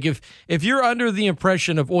point. Like if you're under the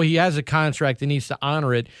impression of he has a contract and needs to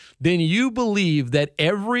honor it, then you believe that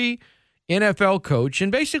every NFL coach and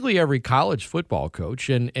basically every college football coach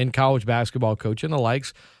and college basketball coach and the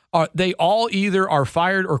likes, they all either are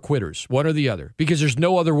fired or quitters, one or the other, because there's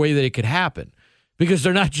no other way that it could happen, because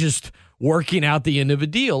they're not just working out the end of a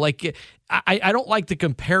deal. Like I don't like the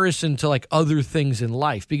comparison to like other things in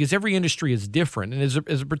life because every industry is different, and as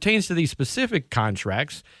it pertains to these specific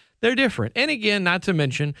contracts, they're different. And again, not to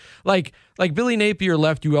mention like Billy Napier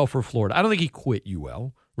left UL for Florida. I don't think he quit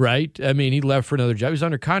UL. Right? I mean, he left for another job. He's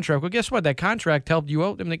under contract. Well, guess what? That contract helped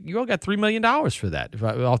UL. I mean, UL got $3 million for that,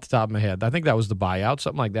 off the top of my head. I think that was the buyout,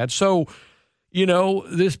 something like that. So,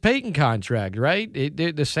 this Payton contract, right?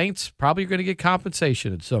 The Saints probably are going to get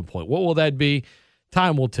compensation at some point. What will that be?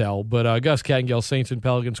 Time will tell. But Gus Kattengell, Saints and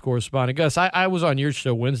Pelicans correspondent. Gus, I was on your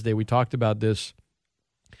show Wednesday. We talked about this.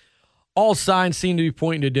 All signs seem to be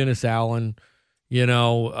pointing to Dennis Allen.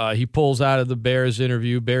 He pulls out of the Bears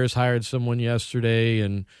interview. Bears hired someone yesterday,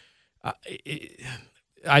 and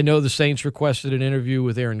I know the Saints requested an interview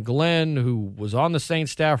with Aaron Glenn, who was on the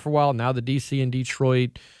Saints staff for a while, now the DC in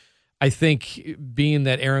Detroit. I think being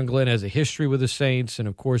that Aaron Glenn has a history with the Saints, and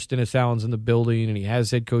of course Dennis Allen's in the building, and he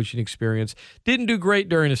has head coaching experience, didn't do great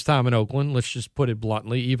during his time in Oakland, let's just put it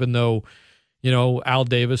bluntly, even though, Al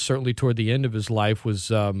Davis, certainly toward the end of his life,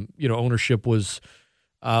 was, ownership was,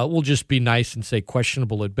 we'll just be nice and say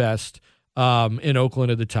questionable at best in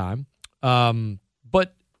Oakland at the time.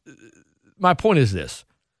 But my point is this.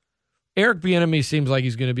 Eric Bieniemy seems like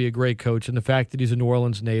he's going to be a great coach, and the fact that he's a New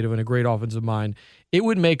Orleans native and a great offensive mind, it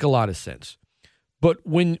would make a lot of sense. But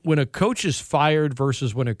when a coach is fired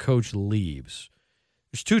versus when a coach leaves,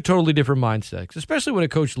 there's two totally different mindsets, especially when a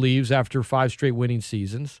coach leaves after 5 straight winning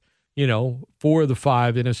seasons, 4 of the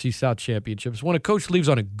 5 NFC South championships. When a coach leaves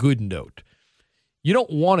on a good note, you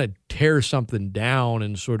don't want to tear something down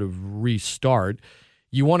and sort of restart.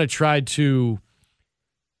 You want to try to,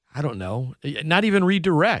 I don't know, not even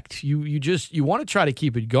redirect. You want to try to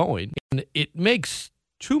keep it going. And it makes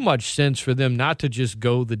too much sense for them not to just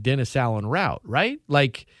go the Dennis Allen route, right?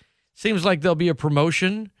 Like, seems like there'll be a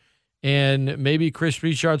promotion, and maybe Chris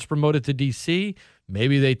Richard's promoted to D.C.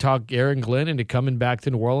 Maybe they talk Aaron Glenn into coming back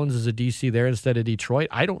to New Orleans as a D.C. there instead of Detroit.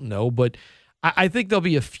 I don't know, but I think there'll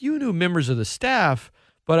be a few new members of the staff,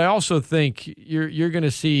 but I also think you're going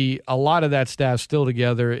to see a lot of that staff still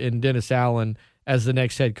together in Dennis Allen as the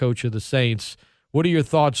next head coach of the Saints. What are your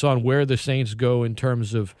thoughts on where the Saints go in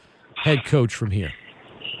terms of head coach from here?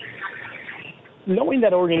 Knowing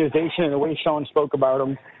that organization and the way Sean spoke about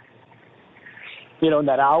them, in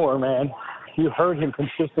that hour, man, you heard him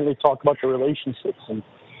consistently talk about the relationships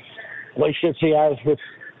he has with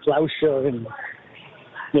Lauscher and,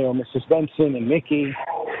 Mrs. Benson and Mickey.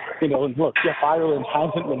 And look, Jeff Ireland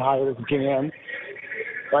hasn't been hired as a GM.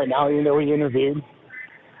 Right now, he interviewed.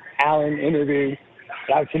 Allen interviewed.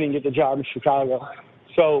 Guys didn't get the job in Chicago.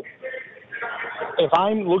 So if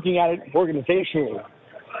I'm looking at it organizationally,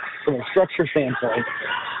 from a structure standpoint,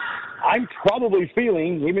 I'm probably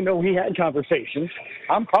feeling, even though he had conversations,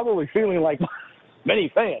 I'm probably feeling like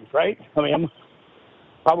many fans, right? I mean, I'm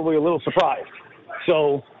probably a little surprised.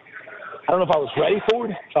 So I don't know if I was ready for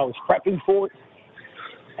it, if I was prepping for it,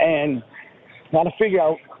 and got to figure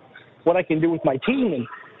out what I can do with my team. And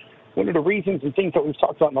one of the reasons and things that we've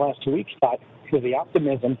talked about in the last 2 weeks, Scott, is the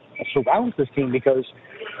optimism that surrounds this team, because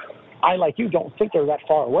I, like you, don't think they're that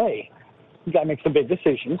far away. You got to make some big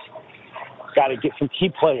decisions. Got to get some key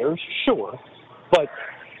players, sure. But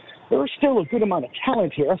there's still a good amount of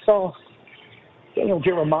talent here. I saw Daniel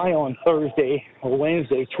Jeremiah on Thursday or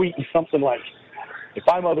Wednesday tweeting something like, if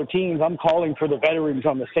I'm other teams, I'm calling for the veterans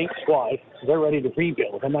on the Saints squad. They're ready to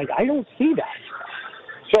rebuild. I'm like, I don't see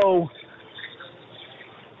that. So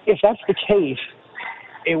if that's the case,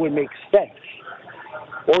 it would make sense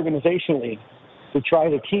organizationally to try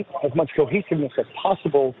to keep as much cohesiveness as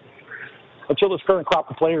possible until this current crop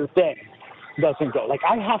of players then doesn't go. Like,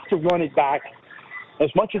 I have to run it back as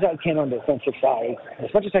much as I can on the defensive side,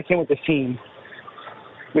 as much as I can with this team,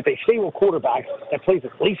 with a stable quarterback that plays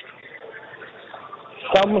at least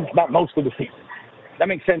some, not most of the season. That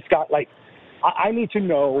makes sense, Scott? Like, I need to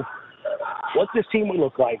know what this team would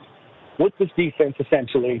look like with this defense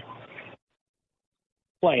essentially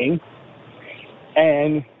playing,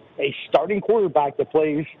 and a starting quarterback that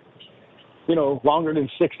plays, longer than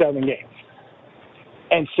 6-7 games,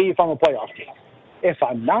 and see if I'm a playoff team. If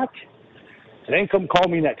I'm not, then come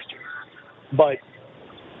call me next year. But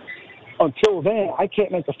until then, I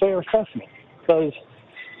can't make a fair assessment, because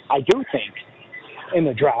I do think in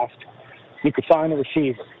the draft you could find a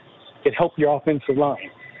receiver, could help your offensive line.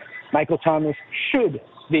 Michael Thomas should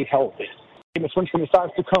be healthy. Jameis Winston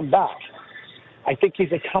starts to come back. I think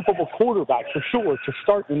he's a comparable quarterback for sure to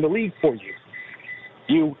start in the league for you.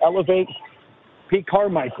 You elevate Pete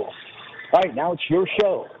Carmichael. All right, now it's your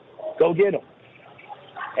show. Go get him.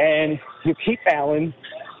 And you keep Allen,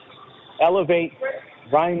 elevate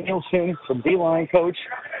Ryan Nielsen from D-line coach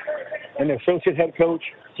and the associate head coach,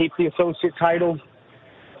 keep the associate title,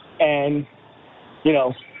 and,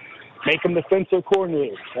 make him defensive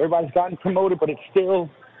coordinator. Everybody's gotten promoted, but it's still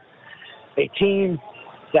a team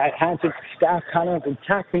that has its staff kind of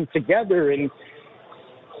intact and together, and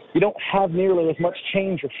you don't have nearly as much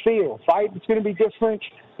change or feel. Fight is going to be different,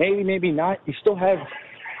 maybe not. You still have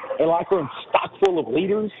a locker room stock full of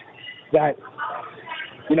leaders that,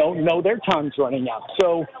 know their time's running out.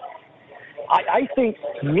 So I think,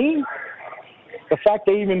 to me, the fact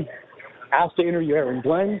they even asked to interview Aaron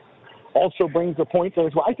Glenn also brings a point there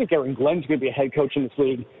as well. I think Aaron Glenn's going to be a head coach in this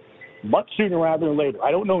league much sooner rather than later.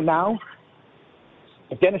 I don't know now.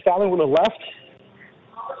 If Dennis Allen would have left,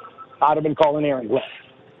 I'd have been calling Aaron Glenn.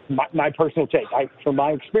 My personal take. From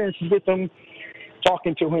my experiences with him,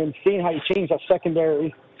 talking to him, seeing how he changed that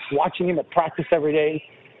secondary, watching him at practice every day,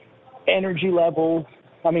 energy level.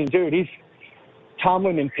 I mean, dude, he's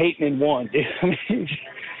Tomlin and Payton in one. Dude.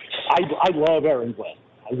 I love Aaron Glenn.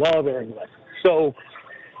 I love Aaron Glenn. So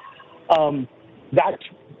that,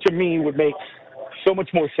 to me, would make so much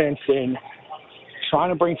more sense than trying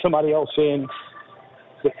to bring somebody else in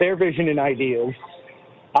with their vision and ideals.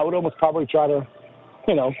 I would almost probably try to,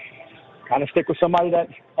 kind of stick with somebody that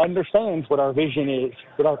understands what our vision is,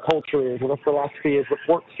 what our culture is, what our philosophy is, what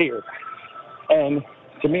works here. And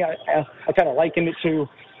to me, I kind of liken it to,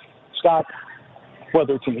 Scott,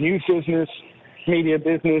 whether it's in the news business, media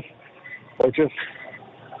business, or just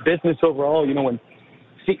business overall. When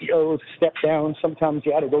CEOs step down, sometimes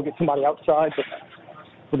you got to go get somebody outside. But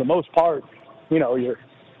for the most part, your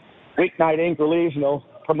weeknight anchor leaves,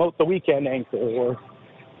 promote the weekend anchor, or,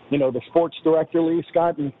 the sports director leaves,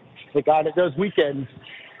 Scott, and the guy that does weekends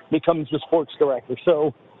becomes the sports director.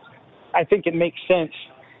 So I think it makes sense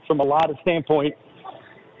from a lot of standpoint.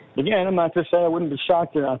 Again, I'm not to say I wouldn't be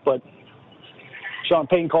shocked or not, but Sean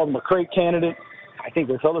Payton called him a great candidate. I think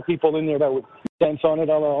there's other people in there that would sense on it at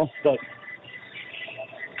all, but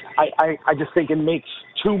I just think it makes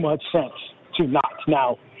too much sense to not.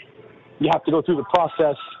 Now, you have to go through the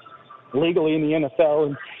process legally in the NFL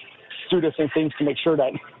and do different things to make sure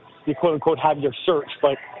that you quote-unquote have your search,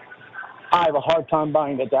 but I have a hard time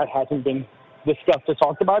buying that hasn't been discussed or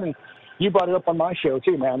talked about. And you brought it up on my show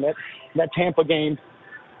too, man. That Tampa game,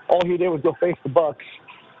 all he did was go face the Bucs,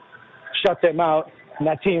 shut them out, and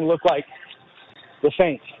that team looked like the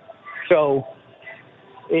Saints. So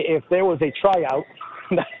if there was a tryout,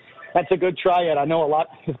 that's a good tryout. I know a lot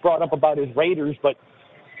is brought up about his Raiders, but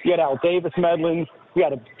you had Al Davis meddling. We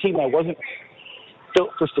had a team that wasn't built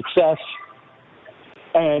for success.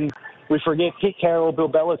 And we forget Pete Carroll, Bill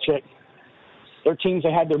Belichick. Their teams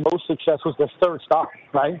that had their most success was their third stop,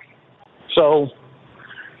 right? So,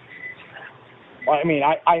 I mean,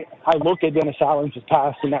 I look at Dennis Allen's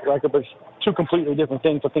past and that record, but two completely different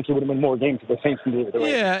things. I think he would have been more games if the Saints can do it.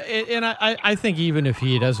 Yeah, and I think even if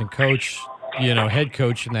he doesn't coach, head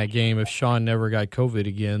coach in that game, if Sean never got COVID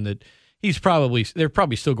again, that they're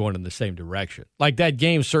probably still going in the same direction. Like, that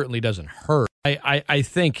game certainly doesn't hurt. I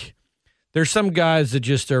think there's some guys that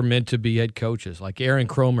just are meant to be head coaches. Like Aaron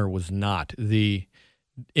Kromer was not the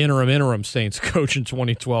interim Saints coach in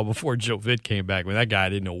 2012 before Joe Vitt came back. I mean, that guy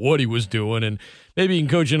didn't know what he was doing, and maybe he can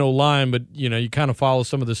coach in O-line, but you kind of follow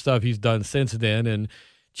some of the stuff he's done since then, and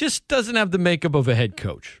just doesn't have the makeup of a head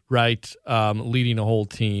coach, right? Leading a whole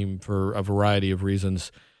team for a variety of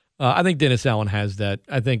reasons. I think Dennis Allen has that.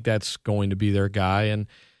 I think that's going to be their guy, and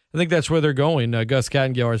I think that's where they're going. Gus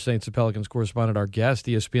Kattengell, our Saints and Pelicans correspondent, our guest,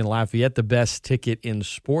 ESPN Lafayette, the best ticket in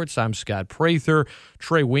sports. I'm Scott Prather.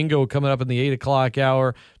 Trey Wingo coming up in the 8 o'clock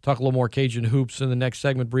hour. Talk a little more Cajun hoops in the next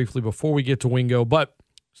segment briefly before we get to Wingo, but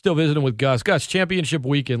still visiting with Gus. Gus, championship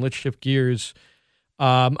weekend. Let's shift gears.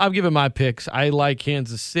 I've given my picks. I like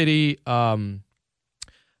Kansas City. I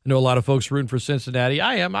know a lot of folks rooting for Cincinnati.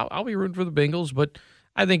 I am. I'll be rooting for the Bengals, but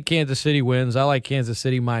I think Kansas City wins. I like Kansas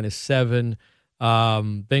City -7.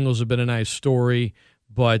 Bengals have been a nice story,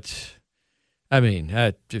 but I mean,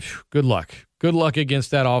 good luck. Good luck against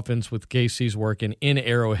that offense with KC's working in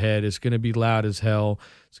Arrowhead. It's going to be loud as hell.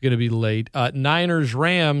 It's going to be late. Niners,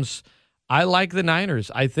 Rams. I like the Niners.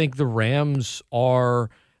 I think the Rams are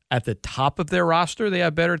at the top of their roster. They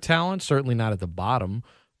have better talent, certainly not at the bottom.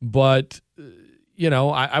 But,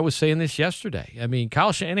 I was saying this yesterday. I mean,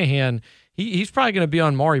 Kyle Shanahan, he's probably going to be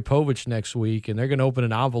on Maury Povich next week, and they're going to open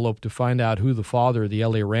an envelope to find out who the father of the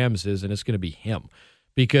LA Rams is, and it's going to be him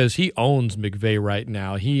because he owns McVay right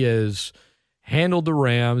now. He has handled the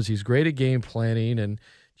Rams. He's great at game planning, and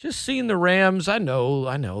just seeing the Rams, I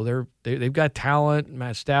know they've got talent.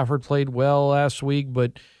 Matt Stafford played well last week,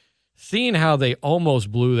 but seeing how they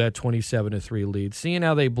almost blew that 27-3 lead, seeing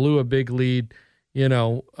how they blew a big lead,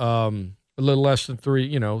 a little less than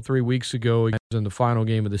 3 weeks ago in the final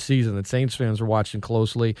game of the season that Saints fans are watching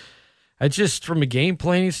closely. I just, from a game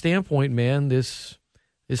planning standpoint, man, this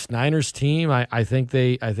Niners team, I think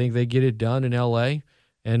they get it done in LA,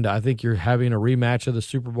 and I think you're having a rematch of the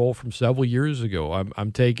Super Bowl from several years ago.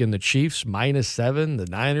 I'm taking the Chiefs -7, the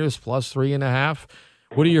Niners +3.5.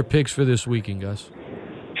 What are your picks for this weekend, Gus?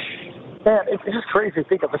 Man, it's just crazy to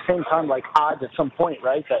think at the same time, like odds at some point,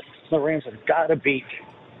 right? That the Rams have got to beat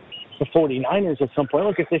the 49ers at some point.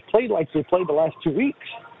 Look, if they played like they played the last 2 weeks,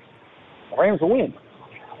 the Rams will win.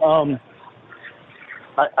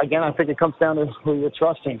 I think it comes down to who you're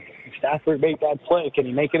trusting. If Stafford made that play, can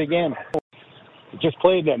he make it again? He just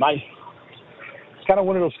played them. It's kind of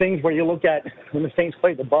one of those things where you look at when the Saints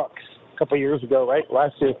played the Bucs a couple of years ago, right,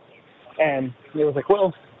 last year, and it was like,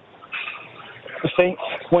 well, the Saints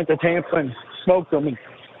went to Tampa and smoked them, and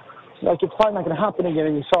it's probably not going to happen again,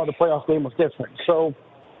 and you saw the playoff game was different. So,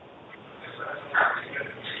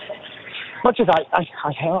 much as I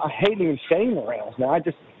hate even saying the Rams, man,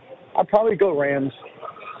 I'd probably go Rams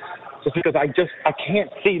just because I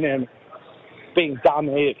can't see them being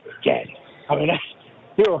dominated again. I mean,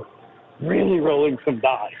 you're really rolling some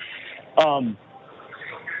dice.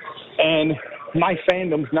 And my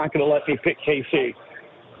fandom's not going to let me pick KC.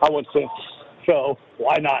 I would think. So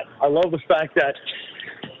why not? I love the fact that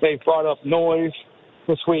they brought up noise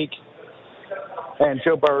this week, and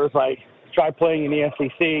Joe Burrow's like, try playing in the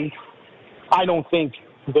SEC. I don't think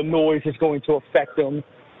the noise is going to affect them.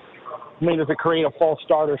 I mean, does it create a false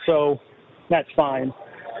start or so? That's fine.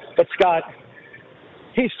 But Scott,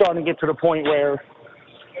 he's starting to get to the point where,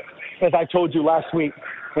 as I told you last week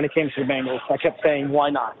when it came to the Bengals, I kept saying,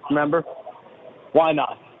 why not? Remember? Why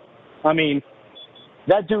not? I mean,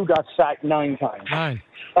 that dude got sacked 9 times. 9.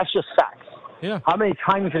 That's just sacks. Yeah. How many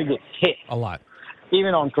times did he get hit? A lot.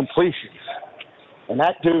 Even on completions. And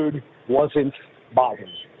that dude wasn't bothered.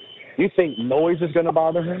 You think noise is going to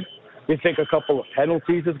bother him? You think a couple of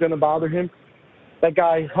penalties is going to bother him? That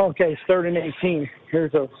guy, okay, it's 3rd and 18.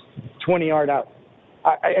 Here's a 20-yard out.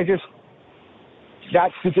 I just,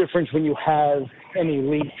 that's the difference when you have an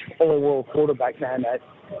elite all-world quarterback, man, that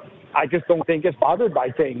I just don't think is bothered by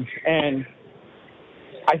things. And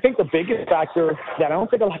I think the biggest factor that I don't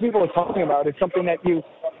think a lot of people are talking about is something that you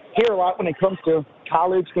hear a lot when it comes to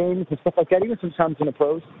college games and stuff like that, even sometimes in the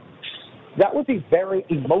pros. that was a very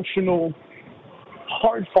emotional,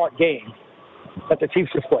 hard-fought game that the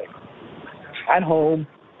Chiefs just played at home,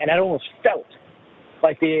 and that almost felt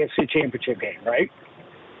like the AFC Championship game, right?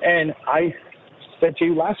 And I said to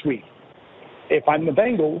you last week, if I'm the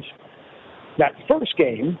Bengals, that first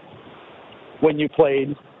game when you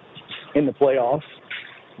played in the playoffs,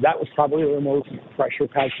 that was probably the most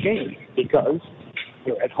pressure-packed game because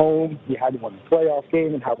you're at home, you hadn't won the playoff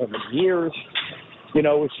game in however many years. You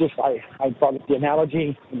know, it's just, I brought up the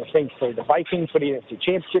analogy in the Saints played the Vikings for the NFC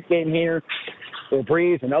Championship game here, where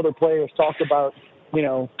Breeze and other players talked about, you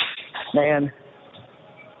know, man,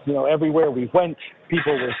 you know, everywhere we went,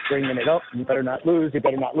 people were bringing it up. You better not lose, you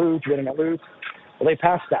better not lose, you better not lose. Well, they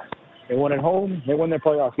passed that. They won at home, they won their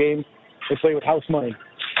playoff game. They played with house money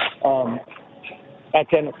at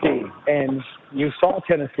Tennessee. And you saw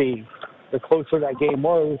Tennessee, the closer that game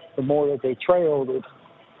was, the more that they trailed.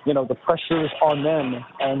 You know, the pressure's on them,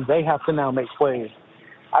 and they have to now make plays.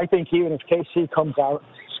 I think even if KC comes out,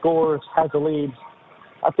 scores, has a lead,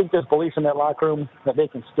 I think there's belief in that locker room that they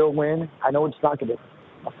can still win. I know it's not going to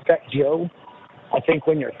affect Joe. I think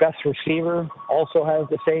when your best receiver also has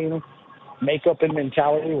the same makeup and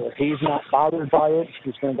mentality where he's not bothered by it,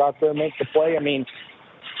 he's going to go out there and make the play. I mean,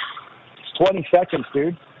 it's 20 seconds,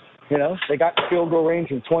 dude. You know, they got field goal range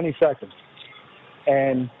in 20 seconds.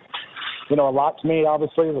 And, you know, a lot's made,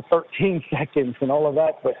 obviously, of the 13 seconds and all of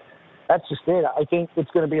that, but that's just it. I think it's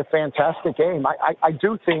going to be a fantastic game. I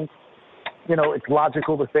do think, you know, it's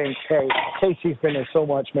logical to think, hey, Casey's been there so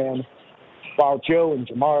much, man, while Joe and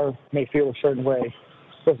Jamar may feel a certain way,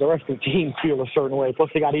 because the rest of the team feel a certain way. Plus,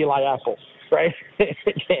 they got Eli Apple, right?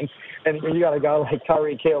 and you got a guy like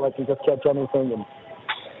Tyreek Hill that can just catch anything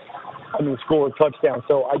and score a touchdown.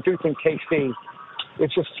 So I do think KC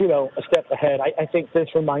is just, you know, a step ahead. I think this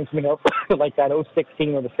reminds me of like that 06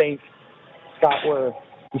 team of the Saints, Scott, where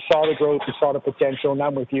you saw the growth, you saw the potential, and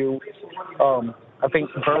I'm with you. I think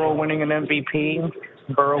Burrow winning an MVP,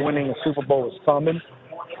 Burrow winning a Super Bowl is coming.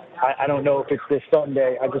 I don't know if it's this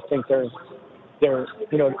Sunday. I just think they're,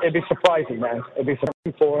 you know, it'd be surprising, man. It'd be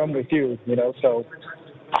surprising for them with you, you know. So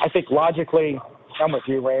I think logically, I'm with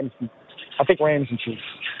you, Rams. I think Rams and Chiefs.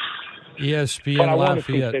 ESPN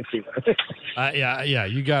Lafayette. Yeah,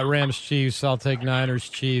 you got Rams, Chiefs. I'll take Niners,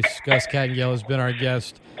 Chiefs. Gus Kattengell has been our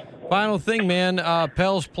guest. Final thing, man.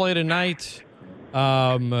 Pels play tonight.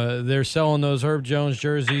 They're selling those Herb Jones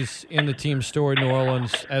jerseys in the team store in New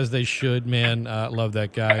Orleans, as they should, man. Love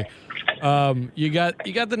that guy. You got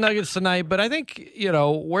the Nuggets tonight, but I think, you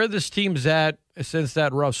know, where this team's at since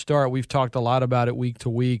that rough start, we've talked a lot about it week to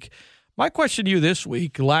week. My question to you this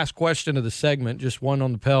week, last question of the segment, just one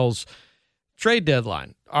on the Pels, trade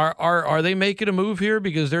deadline. Are they making a move here?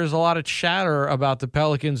 Because there's a lot of chatter about the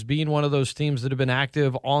Pelicans being one of those teams that have been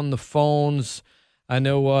active on the phones. I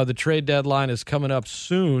know the trade deadline is coming up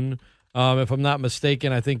soon. If I'm not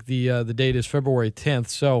mistaken, I think the date is February 10th.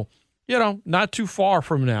 So, you know, not too far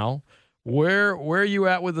from now. Where are you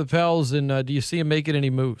at with the Pels, and do you see them making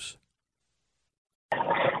any moves?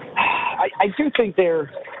 I do think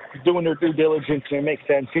they're doing their due diligence, and it makes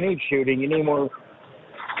sense. You need shooting. You need more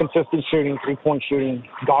consistent shooting, three-point shooting,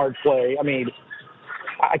 guard play. I mean,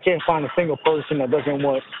 I can't find a single person that doesn't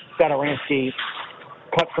want Satoransky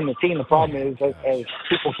cut from the team. The problem is, as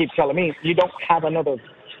people keep telling me, you don't have another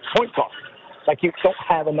point guard. Like, you don't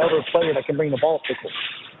have another player that can bring the ball quickly.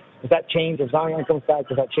 Does that change if Zion comes back?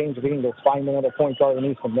 Does that change if we can go find another point guard and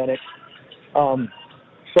need some minutes?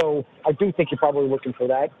 So I do think you're probably looking for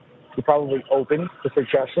that. You're probably open to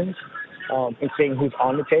suggestions and seeing who's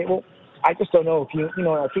on the table. I just don't know if you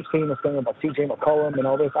know, I keep seeing this thing about CJ McCollum and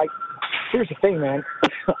all this. Here's the thing, man.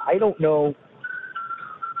 I don't know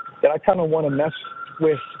that I kind of want to mess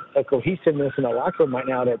with a cohesiveness in the locker room right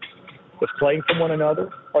now that is playing from one another.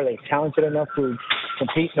 Are they talented enough to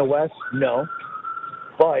compete in the West? No.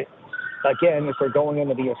 But, again, if we're going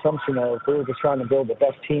into the assumption of we're just trying to build the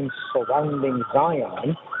best team surrounding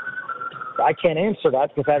Zion, I can't answer that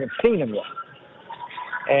because I haven't seen him yet.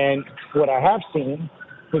 And what I have seen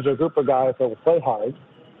is a group of guys that will play hard,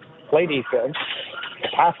 play defense,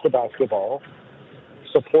 pass the basketball,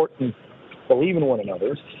 support and believe in one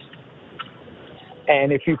another.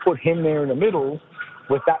 And if you put him there in the middle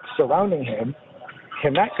with that surrounding him,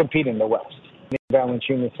 can that compete in the West?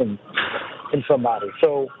 Valanciunas and somebody.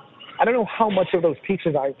 So I don't know how much of those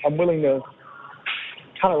pieces I'm willing to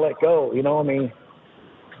kind of let go. You know, I mean,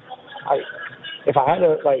 if I had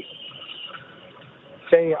to, like,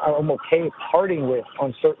 say I'm okay parting with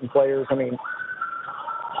on certain players, I mean,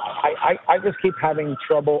 I just keep having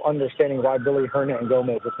trouble understanding why Billy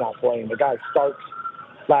Hernangomez is not playing. The guy starts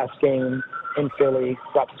last game, in Philly,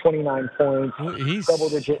 got 29 points, He's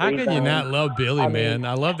double-digit how can you rebounds. not love Billy, man?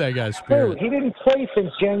 I love that guy's Dude, spirit. he didn't play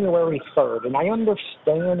since January 3rd, and I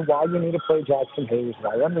understand why you need to play Jackson Hayes, and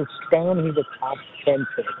I understand he's a top 10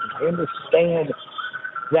 pick, and I understand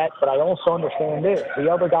that, but I also understand this. The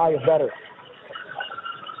other guy is better.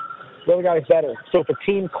 The other guy is better. So if a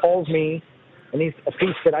team calls me and needs a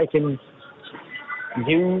piece that I can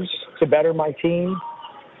use to better my team,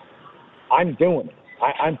 I'm doing it.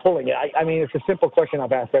 I'm pulling it. I mean, it's a simple question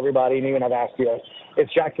I've asked everybody, and even I've asked you. Is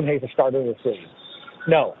Jackson Hayes a starter of the season?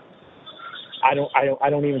 No. I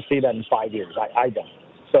don't even see that in 5 years. I don't.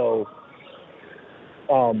 So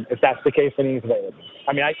if that's the case, then he's available.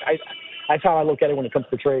 I mean, that's how I look at it when it comes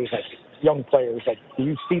to trades, like young players. Like, do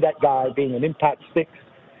you see that guy being an impact 6th,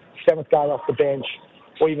 7th guy off the bench,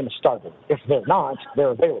 or even a starter? If they're not, they're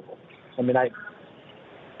available. I mean,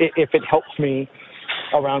 if it helps me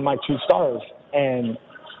around my 2 stars, and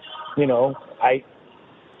so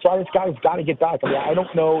this guy's got to get back. I mean, I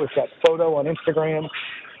don't know if that photo on Instagram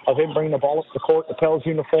of him bringing the ball up the court, the Pels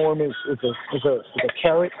uniform is a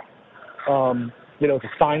carrot. It's a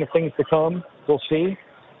sign of things to come. We'll see.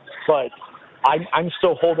 But I'm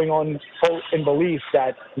still holding on hope and belief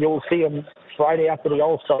that you'll see him Friday after the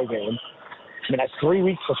All-Star game. I mean, that's 3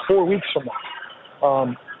 weeks or 4 weeks from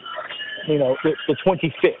now. The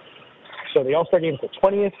 25th. So the All-Star game is the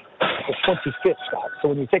 20th, the 25th, Scott. So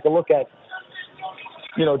when you take a look at,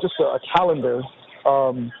 just a calendar,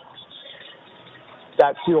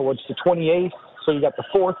 that's, it's the 28th. So you got the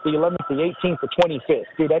 4th, the 11th, the 18th, the 25th.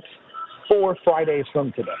 Dude, that's 4 Fridays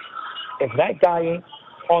from today. If that guy ain't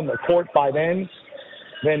on the court by then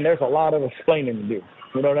there's a lot of explaining to do.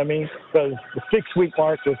 You know what I mean? Because the 6-week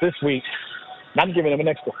mark was this week, and I'm giving him an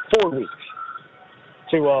extra 4 weeks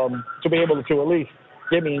to be able to at least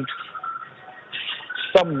give me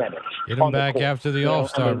some minutes. Get him back after the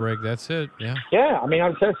All-Star break. That's it. Yeah. Yeah. I mean,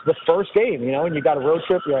 that's the first game, and you got a road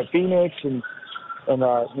trip. You're at Phoenix, and the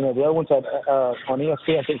other one's at on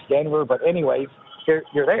ESPN, I think Denver. But anyway,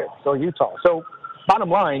 you're there. So Utah. So bottom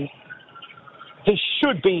line, he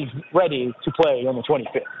should be ready to play on the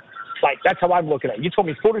 25th. Like, that's how I'm looking at it. You told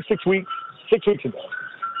me 4 to 6 weeks, 6 weeks ago.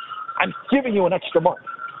 I'm giving you an extra month.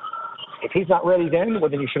 If he's not ready then, well,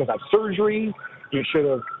 then you should have had surgery. You should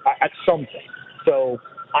have at something. So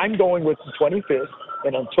I'm going with the 25th,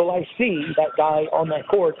 and until I see that guy on that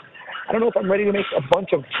court, I don't know if I'm ready to make a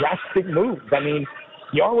bunch of drastic moves. I mean,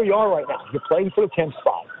 you are where you are right now. You're playing for the 10th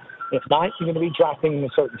spot. If not, you're going to be drafting in a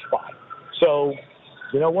certain spot. So,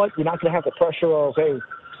 you know what? You're not going to have the pressure of, hey,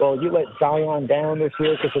 well, you let Zion down this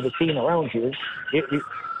year because of the team around you. He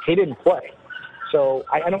didn't play. So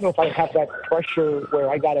I don't know if I have that pressure where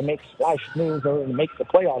I got to make splash moves or make the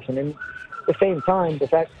playoffs. And then at the same time, does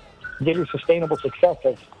that give you sustainable success,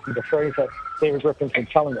 as the phrase that David Griffin's been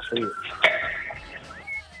telling us for years?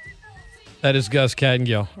 That is Gus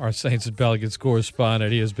Kattengell, our Saints and Pelicans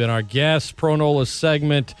correspondent. He has been our guest. Pro Nola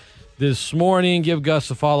segment this morning. Give Gus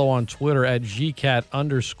a follow on Twitter at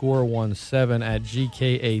GCAT_17, at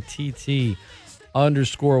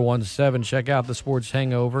GKATT_17. Check out the Sports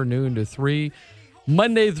Hangover, noon to 3,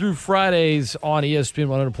 Monday through Fridays on ESPN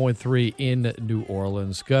 100.3 in New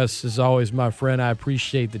Orleans. Gus, as always, my friend, I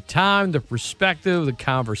appreciate the time, the perspective, the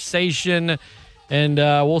conversation, and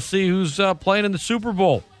we'll see who's playing in the Super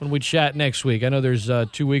Bowl when we chat next week. I know there's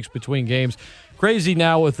 2 weeks between games. Crazy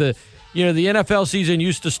now with the NFL season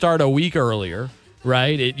used to start a week earlier,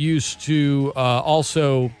 right? It used to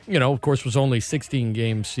also, of course, was only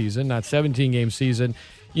 16-game season, not 17-game season.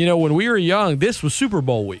 When we were young, this was Super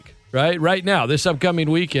Bowl week, right? Right now, this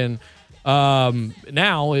upcoming weekend,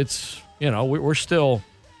 now it's, we're still,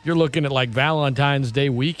 you're looking at like Valentine's Day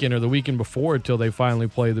weekend or the weekend before until they finally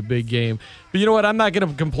play the big game. But you know what? I'm not going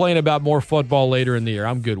to complain about more football later in the year.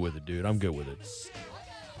 I'm good with it, dude. I'm good with it.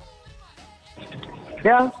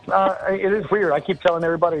 Yeah, it is weird. I keep telling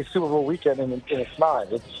everybody it's Super Bowl weekend, and it's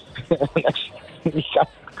not. It's we got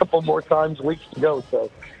a couple more weeks to go. So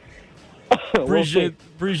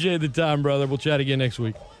appreciate the time, brother. We'll chat again next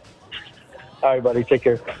week. All right, buddy. Take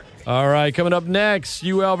care. All right, coming up next,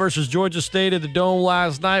 UL versus Georgia State at the Dome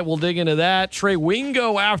last night. We'll dig into that. Trey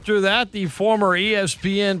Wingo after that, the former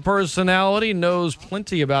ESPN personality, knows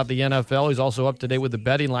plenty about the NFL. He's also up to date with the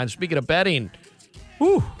betting line. Speaking of betting,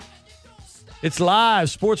 it's live.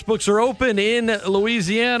 Sportsbooks are open in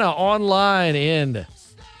Louisiana, online and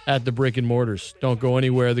at the brick and mortars. Don't go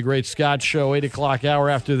anywhere. The Great Scott Show, 8 o'clock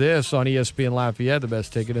hour after this on ESPN Lafayette, the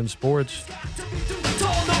best ticket in sports.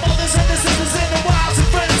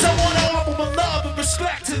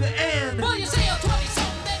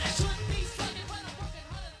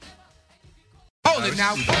 Hold it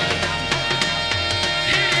now.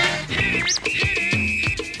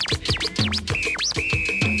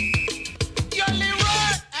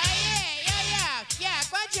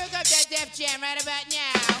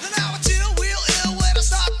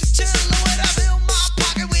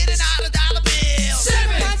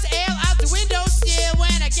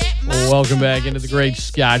 Welcome back into the Great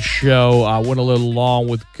Scott Show. I went a little long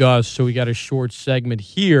with Gus, so we got a short segment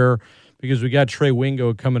here because we got Trey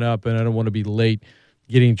Wingo coming up, and I don't want to be late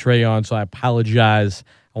getting Trey on, so I apologize.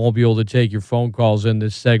 I won't be able to take your phone calls in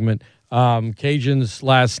this segment. Cajuns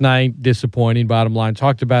last night, disappointing, bottom line.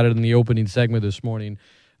 Talked about it in the opening segment this morning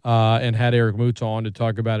and had Eric Mouton on to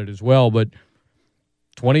talk about it as well, but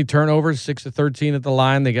 20 turnovers, 6-13 at the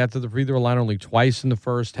line. They got to the free throw line only twice in the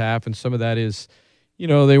first half, and some of that is,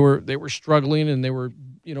 they were struggling and they were,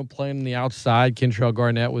 playing on the outside. Kentrell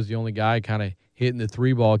Garnett was the only guy kind of hitting the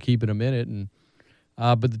three ball, keeping them in it, and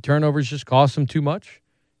but the turnovers just cost them too much.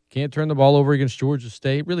 Can't turn the ball over against Georgia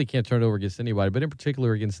State. Really can't turn it over against anybody, but in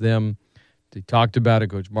particular against them. They talked about it.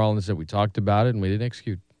 Coach Marlin said we talked about it and we didn't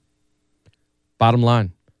execute. Bottom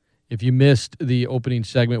line. If you missed the opening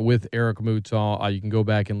segment with Eric Mouton, you can go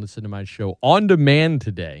back and listen to my show on demand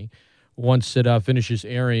today. Once it finishes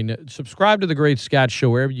airing, subscribe to The Great Scott Show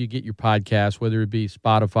wherever you get your podcasts, whether it be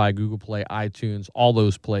Spotify, Google Play, iTunes, all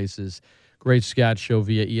those places. Great Scott Show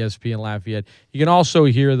via ESPN Lafayette. You can also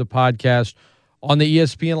hear the podcast on the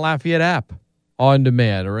ESPN Lafayette app on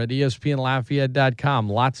demand or at espnlafayette.com.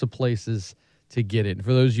 Lots of places to get it. And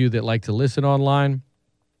for those of you that like to listen online,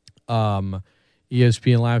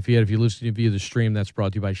 ESPN Lafayette, if you're listening via the stream, that's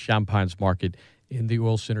brought to you by Champagne's Market in the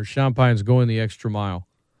Oil Center. Champagne's going the extra mile.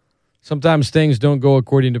 Sometimes things don't go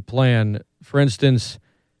according to plan. For instance,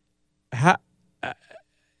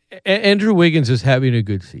 Andrew Wiggins is having a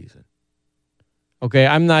good season. Okay,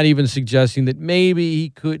 I'm not even suggesting that maybe he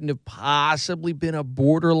couldn't have possibly been a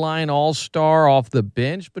borderline all-star off the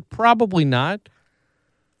bench, but probably not.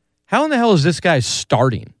 How in the hell is this guy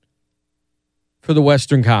starting for the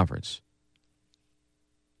Western Conference?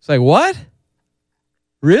 It's like, what?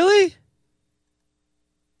 Really?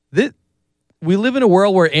 We live in a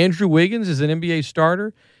world where Andrew Wiggins is an NBA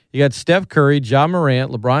starter. You got Steph Curry, Ja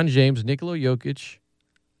Morant, LeBron James, Nikola Jokic,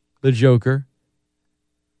 the Joker,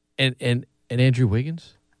 and Andrew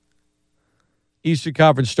Wiggins. Eastern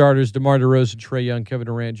Conference starters: DeMar DeRozan, Trae Young, Kevin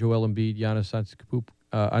Durant, Joel Embiid, Giannis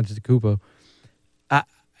Antetokounmpo.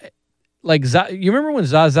 You remember when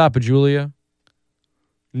Zaza Pachulia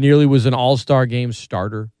nearly was an all-star game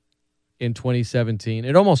starter in 2017?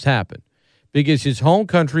 It almost happened because his home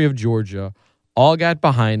country of Georgia all got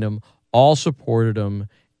behind him, all supported him,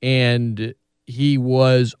 and he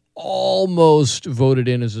was almost voted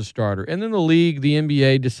in as a starter. And then the league, the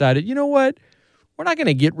NBA, decided, you know what? We're not going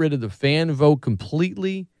to get rid of the fan vote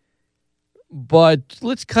completely, but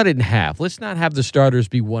let's cut it in half. Let's not have the starters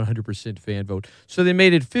be 100% fan vote. So they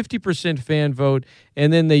made it 50% fan vote,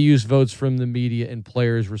 and then they used votes from the media and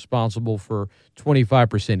players responsible for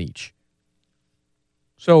 25% each.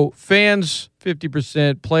 So fans,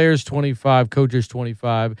 50%, players, 25%, coaches,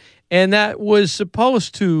 25%. And that was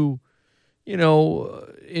supposed to,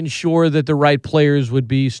 ensure that the right players would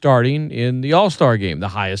be starting in the All-Star game, the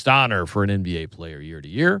highest honor for an NBA player year to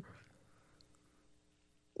year.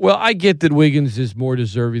 Well, I get that Wiggins is more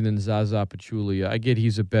deserving than Zaza Pachulia. I get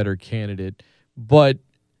he's a better candidate. But,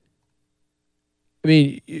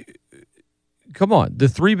 come on. The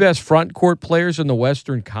three best front court players in the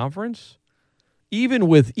Western Conference? Even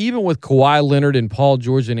with Kawhi Leonard and Paul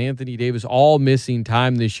George and Anthony Davis all missing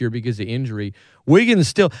time this year because of injury,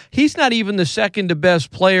 Wiggins he's not even the second to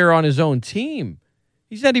best player on his own team.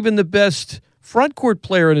 He's not even the best front court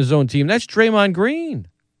player on his own team. That's Draymond Green,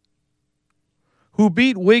 who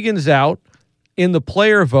beat Wiggins out in the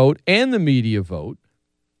player vote and the media vote.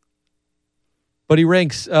 But he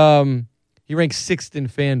ranks sixth in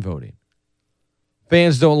fan voting.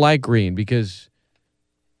 Fans don't like Green because,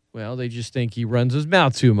 well, they just think he runs his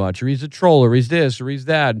mouth too much, or he's a troll, or he's this, or he's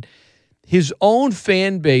that. His own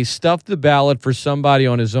fan base stuffed the ballot for somebody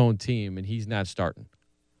on his own team, and he's not starting.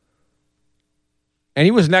 And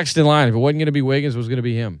he was next in line. If it wasn't going to be Wiggins, it was going to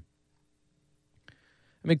be him.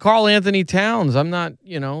 Karl Anthony Towns, I'm not,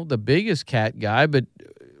 the biggest cat guy, but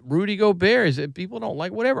Rudy Gobert, people don't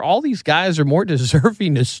like whatever. All these guys are more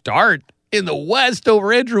deserving to start in the West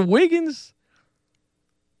over Andrew Wiggins.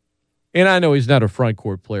 And I know he's not a front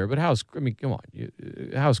court player, but come on.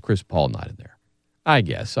 How's Chris Paul not in there? I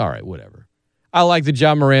guess. All right, whatever. I like the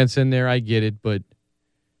Ja Morant's in there. I get it, but,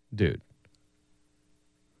 dude.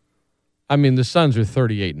 The Suns are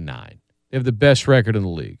 38-9. They have the best record in the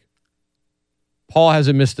league. Paul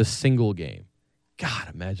hasn't missed a single game.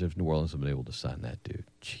 God, imagine if New Orleans had been able to sign that dude.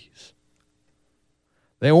 Jeez.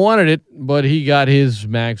 They wanted it, but he got his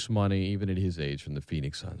max money, even at his age, from the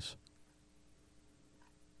Phoenix Suns.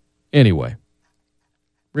 Anyway,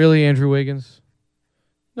 really, Andrew Wiggins?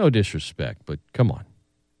 No disrespect, but come on.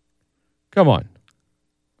 Come on.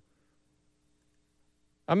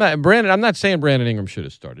 I'm not saying Brandon Ingram should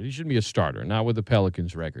have started. He shouldn't be a starter, not with the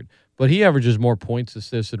Pelicans record. But he averages more points,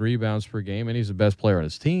 assists, and rebounds per game, and he's the best player on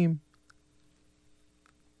his team.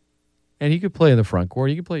 And he could play in the front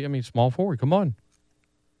court. He could play, small forward. Come on.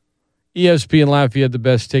 ESPN Lafayette, the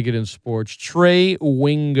best ticket in sports. Trey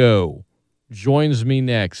Wingo joins me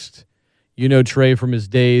next. You know Trey from his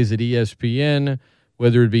days at ESPN,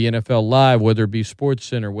 whether it be NFL Live, whether it be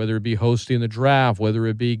SportsCenter, whether it be hosting the draft, whether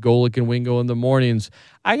it be Golic and Wingo in the mornings.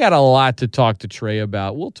 I got a lot to talk to Trey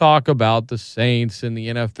about. We'll talk about the Saints and the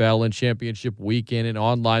NFL and championship weekend and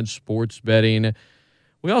online sports betting.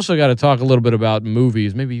 We also got to talk a little bit about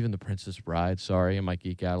movies, maybe even The Princess Bride. Sorry, I might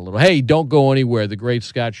geek out a little. Hey, don't go anywhere. The Great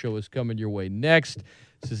Scott Show is coming your way next.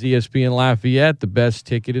 This is ESPN Lafayette, the best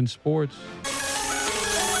ticket in sports.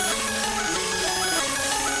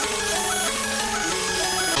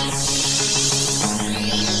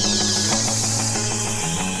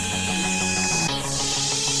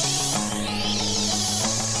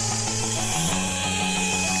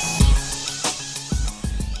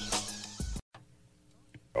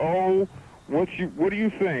 What are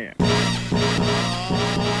you saying?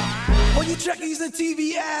 All you trekkies and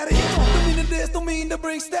TV addicts, don't mean to this, don't mean to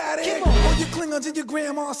bring static. All you Klingons in your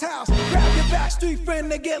grandma's house, grab your backstreet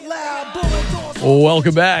friend, they get loud.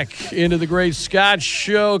 Welcome back into the Great Scott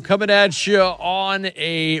Show, coming at you on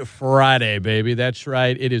a Friday, baby. That's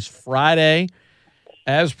right. It is Friday,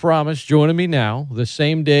 as promised. Joining me now, the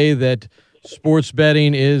same day that sports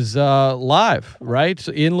betting is live, right?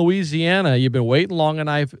 In Louisiana, you've been waiting long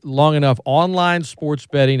enough. Online sports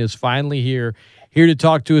betting is finally here. Here to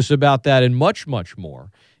talk to us about that and much, much more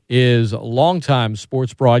is longtime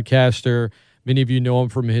sports broadcaster. Many of you know him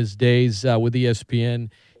from his days with ESPN.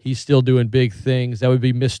 He's still doing big things. That would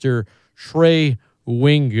be Mr. Trey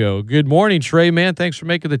Wingo. Good morning, Trey, man. Thanks for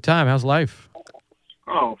making the time. How's life?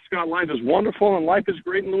 Oh, Scott, life is wonderful, and life is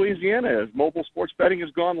great in Louisiana as mobile sports betting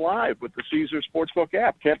has gone live with the Caesars Sportsbook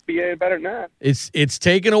app. Can't be any better than that. It's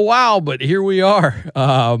taken a while, but here we are.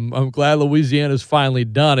 I'm glad Louisiana's finally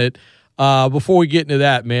done it. Before we get into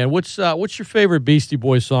that, man, what's your favorite Beastie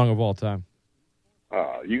Boys song of all time?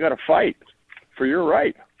 You got to fight for your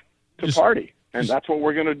right to party, and that's what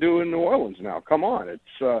we're going to do in New Orleans now. Come on,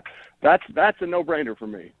 it's that's a no-brainer for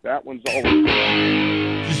me. That one's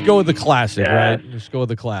always just go with the classic, right? Just go with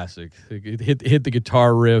the classic. Hit the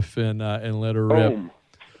guitar riff and let her rip.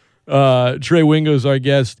 Boom. Trey Wingo's our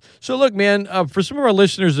guest. So look, man, for some of our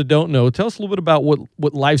listeners that don't know, tell us a little bit about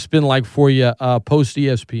what life's been like for you post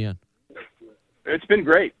ESPN. It's been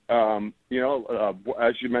great. As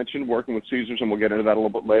you mentioned, working with Caesars, and we'll get into that a little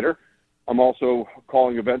bit later. I'm also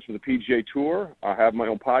calling events for the PGA Tour. I have my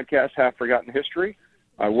own podcast, Half Forgotten History.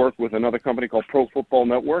 I work with another company called Pro Football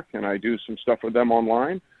Network, and I do some stuff with them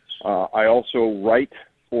online. I also write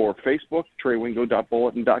for Facebook,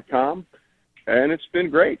 treywingo.bulletin.com, and it's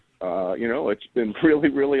been great. It's been really,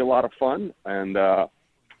 really a lot of fun, and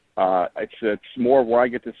it's more where I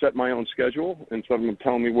get to set my own schedule instead of them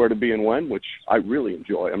telling me where to be and when, which I really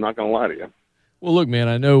enjoy. I'm not going to lie to you. Well, look, man,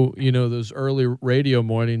 I know, those early radio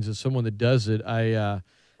mornings as someone that does it,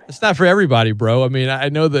 it's not for everybody, bro. I mean, I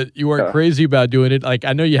know that you weren't crazy about doing it. Like,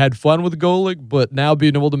 I know you had fun with Golic, but now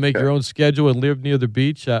being able to make your own schedule and live near the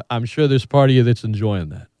beach, I'm sure there's part of you that's enjoying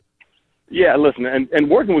that. Yeah, listen, and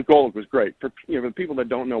working with Golic was great. For the people that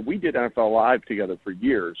don't know, we did NFL Live together for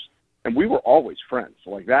years, and we were always friends.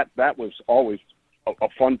 Like, that was always a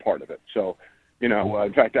fun part of it. So, in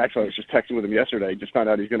fact, actually, I was just texting with him yesterday. Just found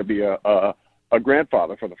out he's going to be a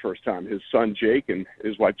grandfather for the first time. His son, Jake, and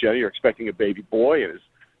his wife, Jenny, are expecting a baby boy, and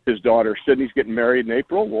his daughter, Sydney's getting married in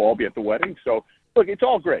April. We'll all be at the wedding. So, look, it's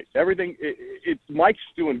all great. Everything, Mike's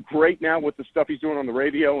doing great now with the stuff he's doing on the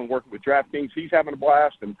radio and working with DraftKings. He's having a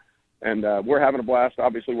blast, and we're having a blast,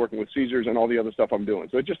 obviously, working with Caesars and all the other stuff I'm doing.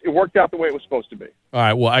 So it worked out the way it was supposed to be. All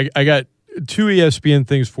right, well, I got two ESPN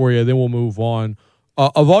things for you, then we'll move on.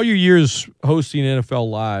 Of all your years hosting NFL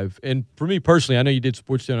Live, and for me personally, I know you did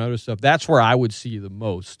SportsCenter and other stuff, that's where I would see you the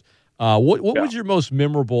most. What was your most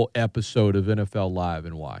memorable episode of NFL Live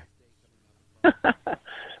and why? Well,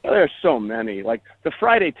 there's so many. Like the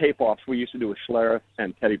Friday tape-offs we used to do with Schlereth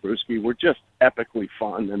and Teddy Bruschi were just epically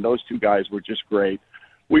fun, and those two guys were just great.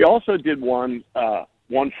 We also did one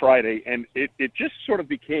Friday, and it just sort of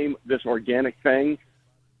became this organic thing.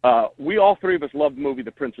 We all three of us loved the movie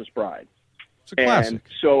The Princess Bride. It's a classic. And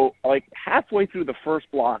so, like, halfway through the first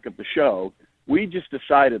block of the show, we just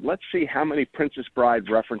decided, let's see how many Princess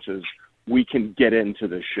Bride references we can get into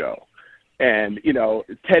this show. And,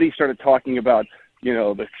 Teddy started talking about,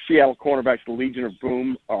 the Seattle cornerbacks, the Legion of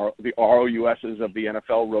Boom, are the ROUSs of the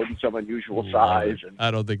NFL, rodents of unusual size. And,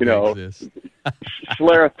 I don't think they exist.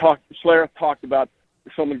 Schlereth talked about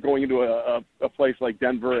someone going into a place like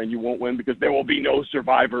Denver and you won't win because there will be no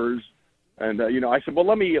survivors. And, I said, well,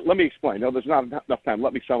 let me explain. No, there's not enough time.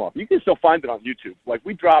 Let me sum up. You can still find it on YouTube. Like,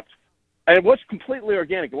 we dropped, and it was completely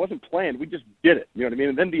organic. It wasn't planned. We just did it. You know what I mean?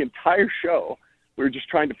 And then the entire show, we were just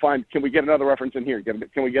trying to find, can we get another reference in here?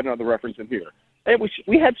 Can we get another reference in here? And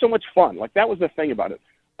we had so much fun. Like, that was the thing about it.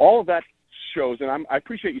 All of that shows, and I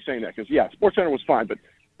appreciate you saying that because, yeah, SportsCenter was fine. But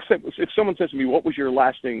if someone says to me, what do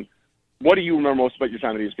you remember most about your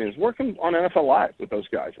time at ESPN? It's working on NFL Live with those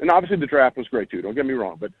guys. And obviously the draft was great too, don't get me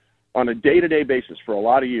wrong. But on a day-to-day basis for a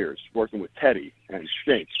lot of years, working with Teddy and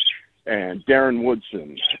Stink and Darren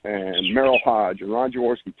Woodson and Merrill Hodge and Ron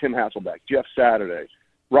Jaworski, Tim Hasselbeck, Jeff Saturday,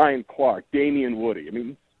 Ryan Clark, Damian Woody. I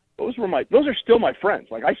mean, those are still my friends.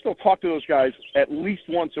 Like, I still talk to those guys at least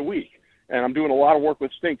once a week. And I'm doing a lot of work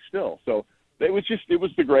with Stink still. So it was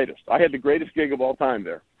the greatest. I had the greatest gig of all time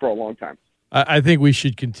there for a long time. I think we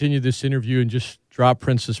should continue this interview and just drop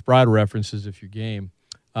Princess Bride references if you're game.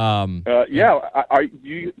 Do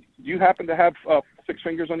you happen to have 6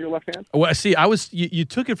 fingers on your left hand? Well, see, you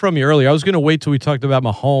took it from me earlier. I was going to wait till we talked about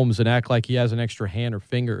Mahomes and act like he has an extra hand or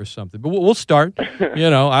finger or something. But we'll start.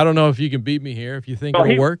 I don't know if you can beat me here. If you think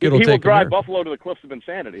it'll work, it'll take a miracle. He will drive Buffalo to the cliffs of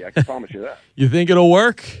insanity. I can promise you that. You think it'll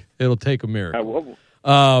work? It'll take a miracle. I will.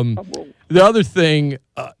 The other thing,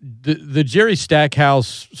 the Jerry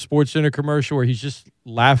Stackhouse SportsCenter commercial where he's just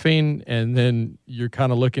laughing and then you're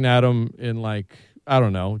kind of looking at him in like, I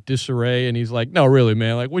don't know, disarray, and he's like, "No, really,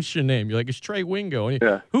 man. Like, what's your name?" You're like, "It's Trey Wingo."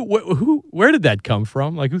 And where did that come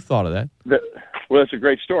from? Like, who thought of that? Well, that's a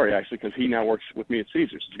great story actually, because he now works with me at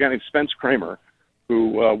Caesars. There's a guy named Spence Kramer who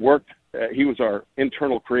worked. He was our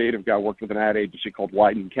internal creative guy. Worked with an ad agency called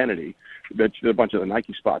Wyden Kennedy that did a bunch of the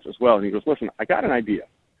Nike spots as well. And he goes, "Listen, I got an idea.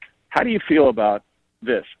 How do you feel about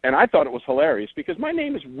this?" And I thought it was hilarious because my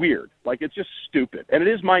name is weird. Like, it's just stupid, and it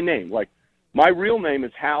is my name. Like, my real name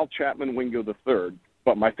is Hal Chapman Wingo III,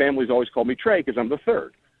 but my family's always called me Trey because I'm the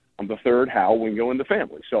third. I'm the third Hal Wingo in the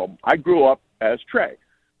family. So I grew up as Trey.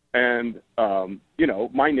 And,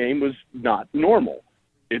 my name was not normal.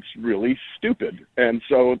 It's really stupid. And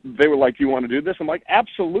so they were like, "Do you want to do this?" I'm like,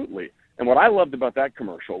 "Absolutely." And what I loved about that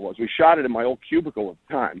commercial was we shot it in my old cubicle at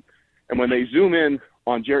the time. And when they zoom in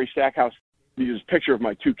on Jerry Stackhouse, there's a picture of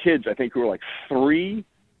my 2 kids, I think, who were like 3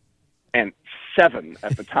 and 7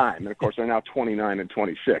 at the time. And, of course, they're now 29 and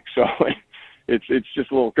 26. So it's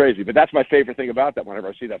just a little crazy. But that's my favorite thing about that. Whenever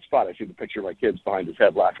I see that spot, I see the picture of my kids behind his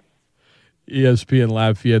head laughing. ESPN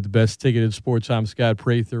Lafayette, the best ticket in sports. I'm Scott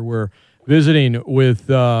Prather. We're visiting with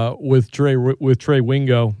Trey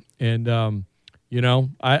Wingo. And,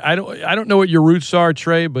 I don't know what your roots are,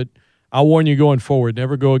 Trey, but I'll warn you going forward,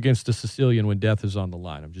 never go against a Sicilian when death is on the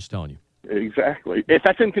line. I'm just telling you. Exactly.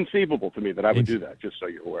 That's inconceivable to me that I would do that, just so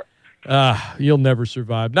you're aware. You'll never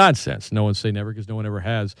survive. Nonsense. No one say never because no one ever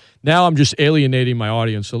has. Now I'm just alienating my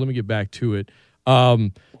audience, so let me get back to it.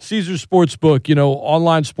 Caesars Sportsbook,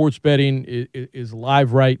 online sports betting is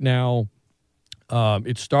live right now.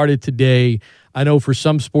 It started today. I know for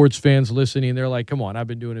some sports fans listening, they're like, "Come on, I've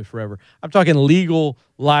been doing it forever." I'm talking legal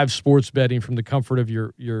live sports betting from the comfort of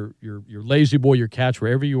your lazy boy, your couch,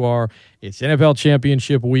 wherever you are. It's NFL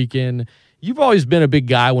Championship weekend. You've always been a big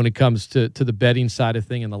guy when it comes to the betting side of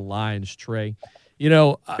thing and the lines, Trey.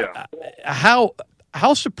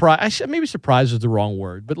 How surprised? Maybe surprised is the wrong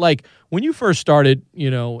word, but like when you first started, at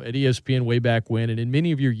ESPN way back when, and in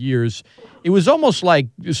many of your years, it was almost like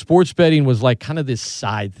sports betting was like kind of this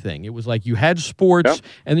side thing. It was like you had sports,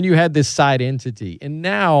 and then you had this side entity. And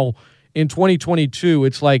now in 2022,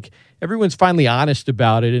 it's like everyone's finally honest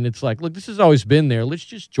about it, and it's like, look, this has always been there. Let's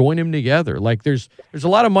just join them together. Like there's a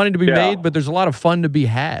lot of money to be made, but there's a lot of fun to be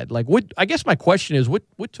had. Like I guess my question is, what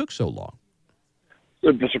took so long?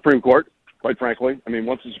 The Supreme Court. Quite frankly. I mean,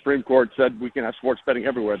 once the Supreme Court said we can have sports betting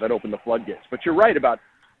everywhere, that opened the floodgates. But you're right about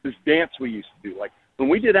this dance we used to do. Like, when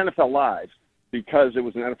we did NFL Live, because it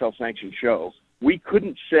was an NFL-sanctioned show, we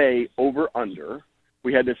couldn't say over-under.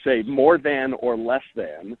 We had to say more than or less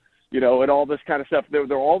than, and all this kind of stuff. There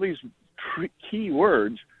were all these key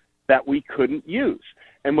words that we couldn't use.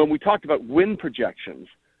 And when we talked about win projections,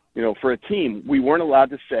 for a team, we weren't allowed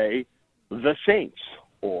to say the Saints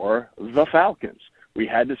or the Falcons. We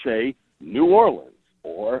had to say New Orleans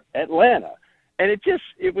or Atlanta. And it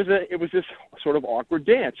was this sort of awkward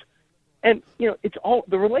dance. And,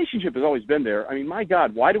 the relationship has always been there. I mean, my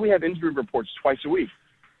God, why do we have injury reports twice a week?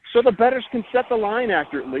 So the bettors can set the line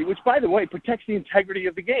accurately, which, by the way, protects the integrity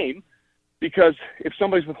of the game, because if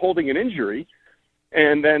somebody's withholding an injury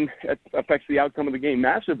and then it affects the outcome of the game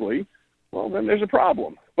massively, well, then there's a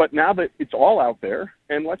problem. But now that it's all out there,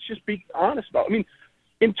 and let's just be honest about it. I mean,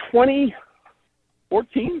 in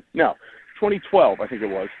 2014? No. 2012, I think it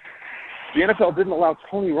was, the NFL didn't allow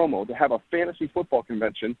Tony Romo to have a fantasy football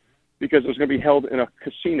convention because it was going to be held in a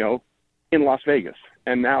casino in Las Vegas.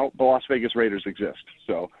 And now the Las Vegas Raiders exist.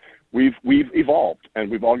 So we've evolved, and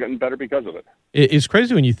we've all gotten better because of it. It's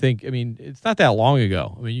crazy when you think, I mean, it's not that long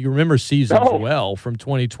ago. I mean, you remember seasons well from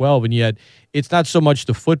 2012, and yet it's not so much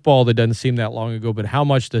the football that doesn't seem that long ago, but how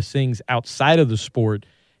much the things outside of the sport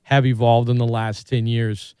have evolved in the last 10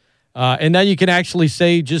 years. And now you can actually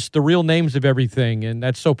say just the real names of everything, and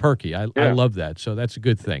that's so perky. I love that, so that's a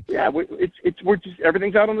good thing. Yeah, we're just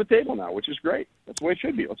everything's out on the table now, which is great. That's the way it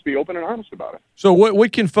should be. Let's be open and honest about it. So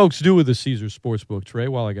what can folks do with the Caesars Sportsbook, Trey,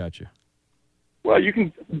 while I got you? Well, you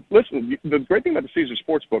can listen. The great thing about the Caesars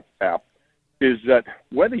Sportsbook app is that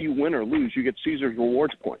whether you win or lose, you get Caesars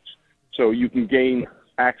Rewards points. So you can gain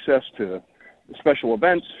access to special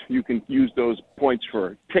events. You can use those points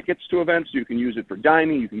for tickets to events. You can use it for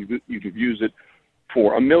dining. You can use it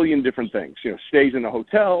for a million different things. Stays in a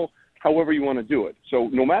hotel, however you want to do it. So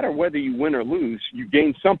no matter whether you win or lose, you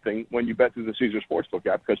gain something when you bet through the Caesars Sportsbook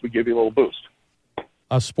app because we give you a little boost.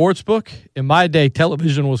 A sportsbook? In my day,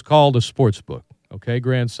 television was called a sportsbook. Okay,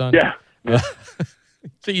 grandson? Yeah.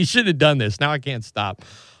 So you should have done this. Now I can't stop.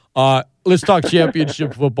 Let's talk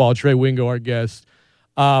championship football. Trey Wingo, our guest.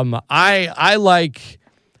 I like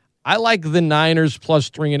the Niners plus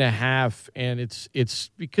 3.5, and it's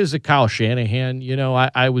because of Kyle Shanahan.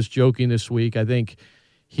 I was joking this week. I think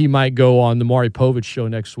he might go on the Maury Povich show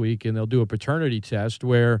next week, and they'll do a paternity test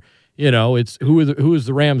where it's who is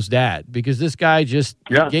the Rams' dad, because this guy just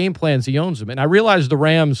game plans. He owns them, and I realize the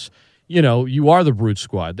Rams. You are the brute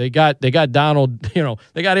squad. They got Donald.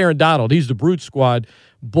 They got Aaron Donald. He's the brute squad.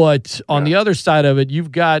 But on the other side of it,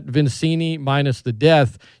 you've got Vincini minus the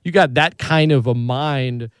death. You got that kind of a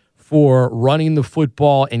mind for running the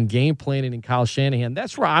football and game planning in Kyle Shanahan.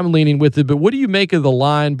 That's where I'm leaning with it. But what do you make of the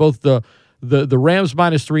line, both the Rams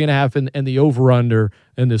minus 3.5 and the over/under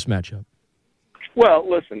in this matchup? Well,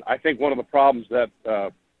 listen, I think one of the problems that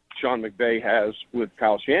Sean McVay has with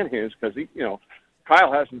Kyle Shanahan is because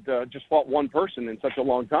Kyle hasn't just fought one person in such a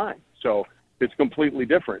long time. So it's completely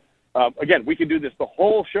different. Again, we can do this the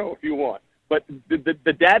whole show if you want. But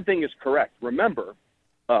the dad thing is correct. Remember,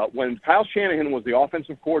 when Kyle Shanahan was the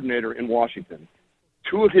offensive coordinator in Washington,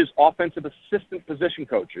 two of his offensive assistant position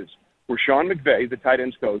coaches were Sean McVay, the tight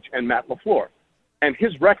ends coach, and Matt LaFleur. And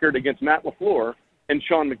his record against Matt LaFleur and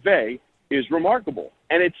Sean McVay is remarkable.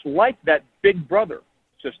 And it's like that big brother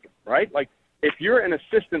system, right? Like if you're an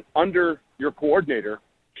assistant under your coordinator,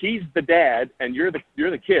 he's the dad and you're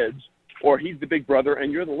the kids, or he's the big brother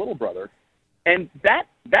and you're the little brother. And that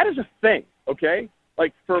is a thing, okay?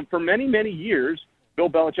 Like for many, many years, Bill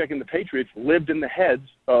Belichick and the Patriots lived in the heads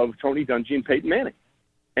of Tony Dungy and Peyton Manning.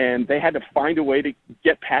 And they had to find a way to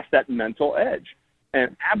get past that mental edge.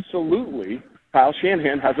 And absolutely, Kyle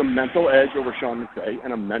Shanahan has a mental edge over Sean McVay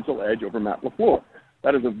and a mental edge over Matt LaFleur.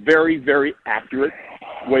 That is a very, very accurate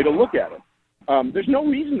way to look at it. There's no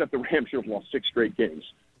reason that the Rams should have lost 6 straight games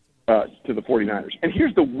to the 49ers. And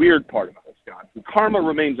here's the weird part about this, Scott. Karma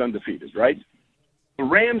remains undefeated, right? The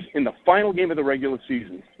Rams, in the final game of the regular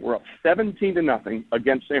season, were up 17-0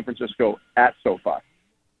 against San Francisco at SoFi.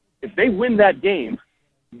 If they win that game,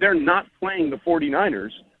 they're not playing the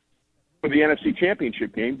 49ers for the NFC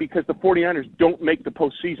Championship game because the 49ers don't make the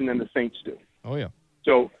postseason and the Saints do. Oh, yeah.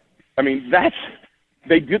 So, I mean,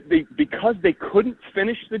 because they couldn't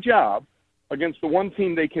finish the job against the one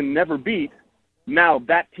team they can never beat, now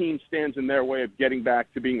that team stands in their way of getting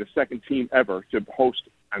back to being the second team ever to host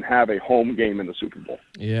and have a home game in the Super Bowl.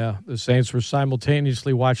 Yeah, the Saints were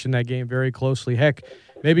simultaneously watching that game very closely. Heck,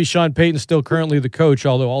 maybe Sean Payton's still currently the coach,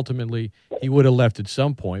 although ultimately he would have left at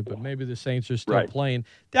some point, but maybe the Saints are still playing.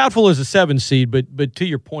 Doubtful as a 7 seed, but to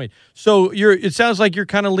your point. So it sounds like you're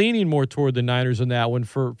kind of leaning more toward the Niners in that one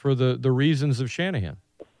for the reasons of Shanahan.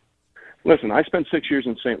 Listen, I spent 6 years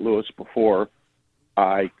in St. Louis before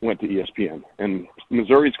I went to ESPN, and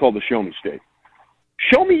Missouri's called the show me state.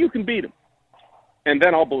 Show me you can beat them, and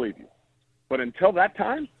then I'll believe you. But until that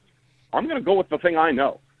time, I'm going to go with the thing I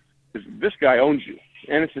know, is this guy owns you.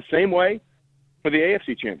 And it's the same way for the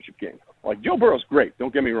AFC Championship game. Like, Joe Burrow's great,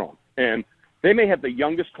 don't get me wrong. And they may have the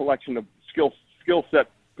youngest collection of skill set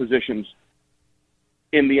positions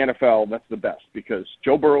in the NFL. That's the best, because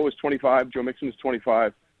Joe Burrow is 25, Joe Mixon is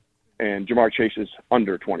 25, and Jamar Chase is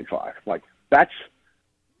under 25. Like,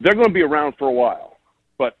 they're going to be around for a while.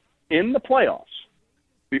 But in the playoffs,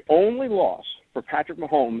 the only loss for Patrick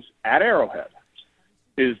Mahomes at Arrowhead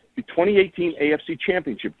is the 2018 AFC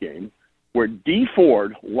Championship game, where Dee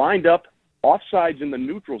Ford lined up offsides in the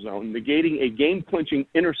neutral zone, negating a game-clinching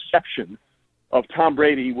interception of Tom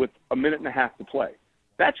Brady with a minute and a half to play.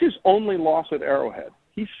 That's his only loss at Arrowhead.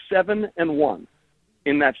 He's 7-1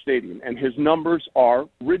 in that stadium, and his numbers are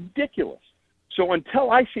ridiculous. So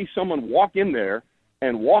until I see someone walk in there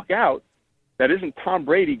and walk out that isn't Tom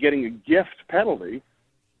Brady getting a gift penalty,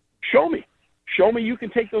 show me. Show me you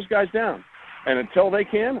can take those guys down. And until they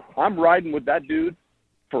can, I'm riding with that dude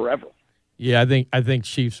forever. Yeah, I think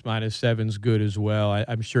Chiefs -7's good as well.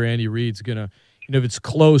 I'm sure Andy Reid's going to, if it's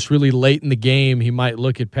close really late in the game, he might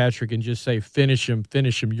look at Patrick and just say, finish him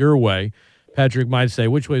your way. Patrick might say,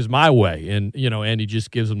 which way is my way? And, Andy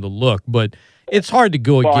just gives him the look. But it's hard to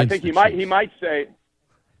go against I think he might say,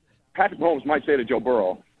 Patrick Mahomes might say to Joe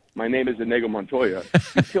Burrow, my name is Inigo Montoya.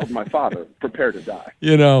 You killed my father. Prepare to die.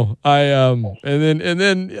 And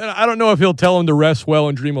then I don't know if he'll tell him to rest well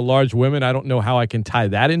and dream of large women. I don't know how I can tie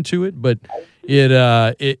that into it, but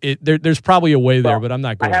there's probably a way there, but I'm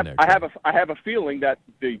not going there. I have a feeling that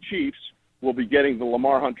the Chiefs will be getting the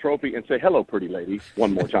Lamar Hunt Trophy and say, hello, pretty lady,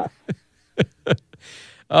 one more time.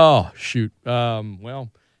 Oh, shoot. Well,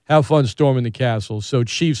 have fun storming the castle. So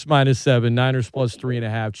Chiefs -7, Niners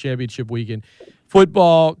 +3.5, championship weekend.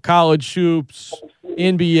 Football, college hoops,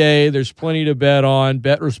 NBA, there's plenty to bet on.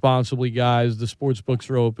 Bet responsibly, guys. The sports books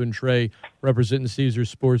are open. Trey representing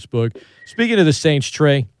Caesars Sportsbook. Speaking of the Saints,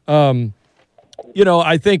 Trey, I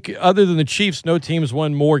think other than the Chiefs, no team's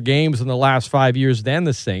won more games in the last 5 years than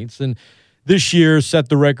the Saints. And this year set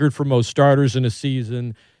the record for most starters in a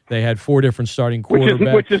season. They had 4 different starting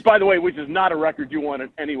quarterbacks. Which is, by the way, not a record you want in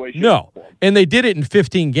any way, shape, or form. And they did it in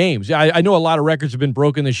 15 games. I know a lot of records have been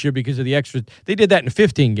broken this year because of the extra. They did that in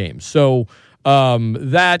 15 games. So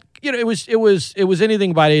it was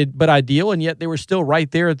anything but ideal, and yet they were still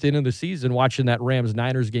right there at the end of the season watching that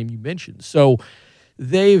Rams-Niners game you mentioned. So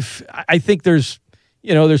I think there's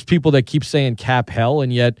people that keep saying cap hell,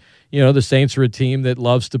 and yet the Saints are a team that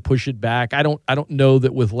loves to push it back. I don't know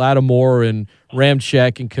that with Lattimore and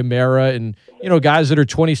Ramczyk and Kamara and guys that are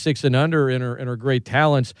 26 and under and are great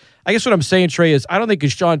talents. I guess what I'm saying, Trey, is I don't think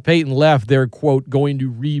if Sean Payton left, they're quote going to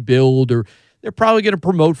rebuild, or they're probably going to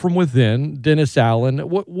promote from within. Dennis Allen,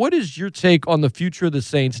 what is your take on the future of the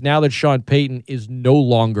Saints now that Sean Payton is no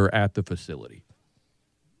longer at the facility?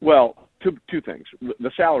 Well, two things.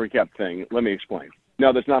 The salary cap thing. Let me explain.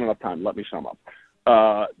 No, there's not enough time. Let me sum up.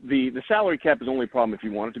 The salary cap is only a problem if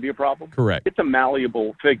you want it to be a problem. Correct. It's a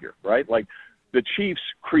malleable figure, right? Like the Chiefs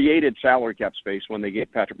created salary cap space when they gave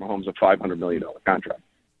Patrick Mahomes a $500 million contract.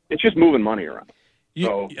 It's just moving money around.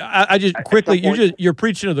 You're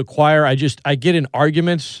preaching to the choir. I get in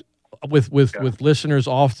arguments with listeners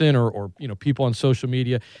often or people on social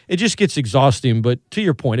media. It just gets exhausting. But to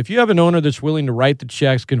your point, if you have an owner that's willing to write the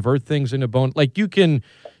checks, convert things into bone, like you can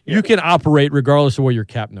operate regardless of what your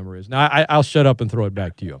cap number is. Now, I'll shut up and throw it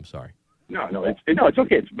back to you. I'm sorry. No, it's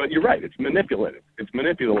okay. But you're right. It's manipulative. It's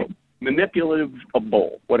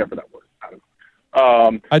manipulative-able, whatever that word is. I don't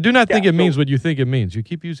know. I do not think it means what you think it means. You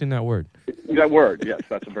keep using that word. That word, yes,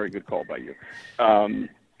 that's a very good call by you.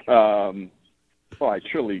 I'd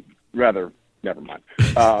surely rather never mind.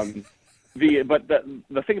 But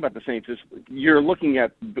the thing about the Saints is you're looking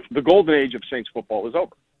at the golden age of Saints football is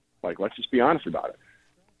over. Like, let's just be honest about it.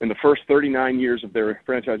 In the first 39 years of their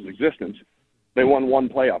franchise's existence, they won 1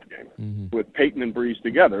 playoff game. Mm-hmm. With Peyton and Breeze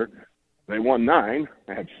together, they won 9.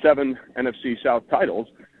 They had 7 NFC South titles,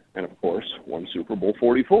 and, of course, 1 Super Bowl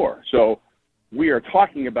 44. So we are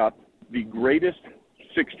talking about the greatest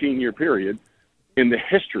 16-year period in the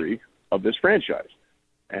history of this franchise.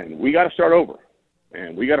 And we got to start over.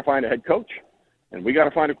 And we got to find a head coach, and we got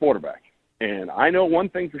to find a quarterback. And I know one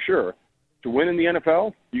thing for sure. To win in the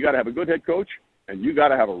NFL, you got to have a good head coach, and you got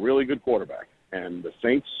to have a really good quarterback. And the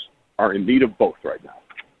Saints are in need of both right now.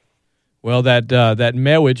 Well, that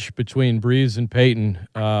marriage between Breeze and Peyton,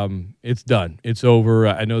 it's done. It's over.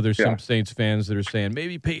 I know there's some Saints fans that are saying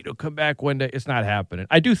maybe Peyton will come back one day. It's not happening.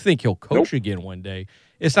 I do think he'll coach again one day.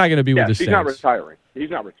 It's not going to be with the Saints. He's not retiring.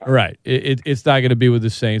 Right. It's not going to be with the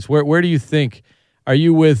Saints. Where do you think? Are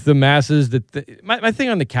you with the masses? My thing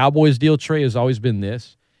on the Cowboys deal, Trey, has always been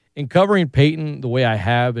this. In covering Peyton the way I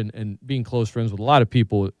have and being close friends with a lot of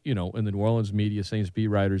people, in the New Orleans media, Saints beat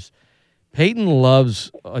writers, Peyton loves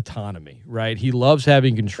autonomy, right? He loves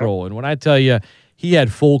having control. And when I tell you, he had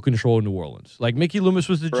full control in New Orleans. Like Mickey Loomis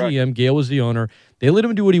was the GM, Gale was the owner. They let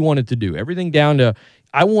him do what he wanted to do. Everything down to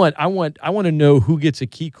I want to know who gets a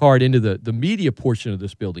key card into the media portion of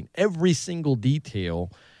this building. Every single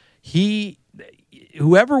detail.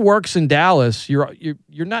 Whoever works in Dallas, you're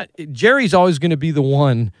not. Jerry's always going to be the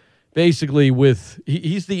one, basically.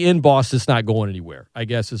 He's the in boss that's not going anywhere. I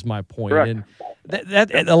guess is my point. Correct. And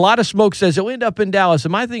that a lot of smoke says he'll end up in Dallas.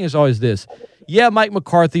 And my thing is always this: Yeah, Mike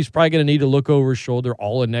McCarthy's probably going to need to look over his shoulder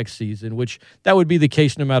all of next season, which that would be the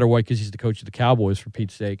case no matter what because he's the coach of the Cowboys, for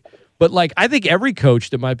Pete's sake. But, I think every coach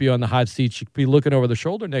that might be on the hot seat should be looking over the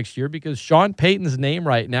shoulder next year because Sean Payton's name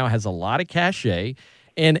right now has a lot of cachet.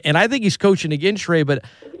 And I think he's coaching again, Trey, but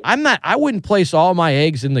I wouldn't place all my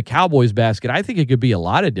eggs in the Cowboys basket. I think it could be a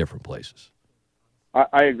lot of different places.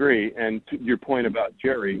 I agree. And your point about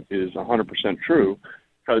Jerry is 100% true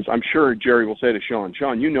because I'm sure Jerry will say to Sean,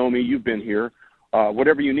 you know me, you've been here.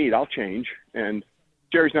 Whatever you need, I'll change. And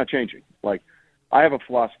Jerry's not changing. I have a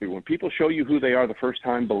philosophy. When people show you who they are the first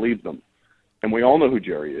time, believe them. And we all know who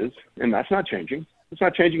Jerry is, and that's not changing. It's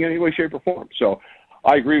not changing in any way, shape, or form. So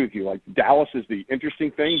I agree with you. Dallas is the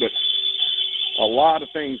interesting thing, but a lot of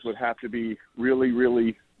things would have to be really,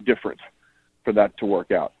 really different for that to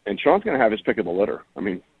work out. And Sean's going to have his pick of the litter. I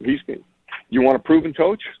mean, you want a proven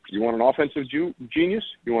coach? You want an offensive genius?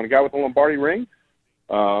 You want a guy with a Lombardi ring?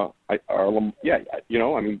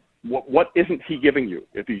 What isn't he giving you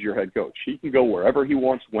if he's your head coach? He can go wherever he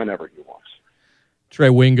wants, whenever he wants.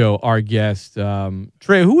 Trey Wingo, our guest.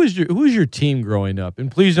 Trey, who was your team growing up?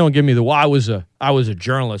 And please don't give me I was a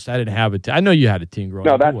journalist. I didn't have a team. I know you had a team growing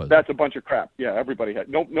up. No, that's a bunch of crap. Yeah, everybody had.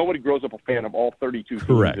 Nobody grows up a fan of all 32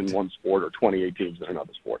 teams in one sport or 28 teams in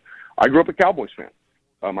another sport. I grew up a Cowboys fan.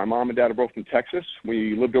 My mom and dad are both from Texas.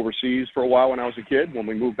 We lived overseas for a while when I was a kid. When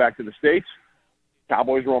we moved back to the States,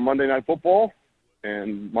 Cowboys were on Monday Night Football.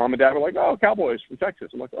 And mom and dad were like, oh, Cowboys from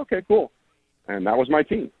Texas. I'm like, okay, cool. And that was my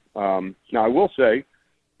team. Now, I will say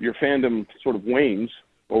your fandom sort of wanes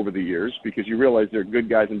over the years because you realize there are good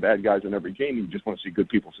guys and bad guys in every game. You just want to see good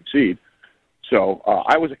people succeed. So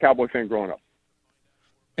I was a Cowboy fan growing up.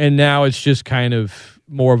 And now it's just kind of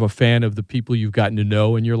more of a fan of the people you've gotten to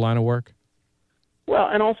know in your line of work? Well,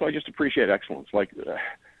 and also I just appreciate excellence. Listen,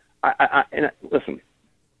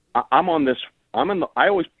 I'm on this. I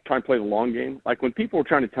always try and play the long game. When people were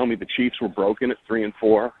trying to tell me the Chiefs were broken at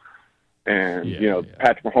 3-4, and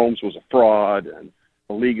Patrick Mahomes was a fraud, and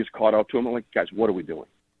the league is caught up to him. I'm like, guys, what are we doing?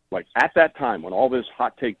 At that time when all this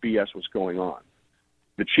hot take BS was going on,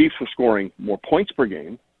 the Chiefs were scoring more points per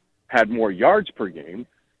game, had more yards per game,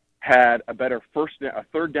 had a better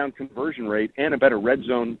third down conversion rate, and a better red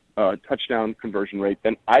zone touchdown conversion rate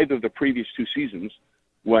than either of the previous two seasons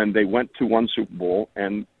when they went to one Super Bowl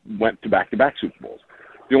and went to back-to-back Super Bowls.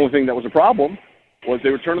 The only thing that was a problem was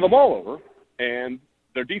they were turning the ball over, and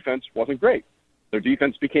their defense wasn't great. Their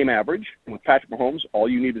defense became average, and with Patrick Mahomes, all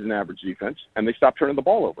you need is an average defense, and they stopped turning the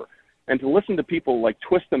ball over. And to listen to people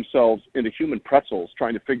twist themselves into human pretzels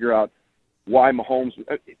trying to figure out why Mahomes,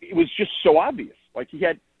 it was just so obvious. He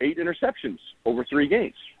had 8 interceptions over 3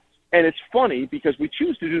 games. And it's funny because we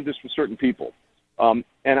choose to do this with certain people. And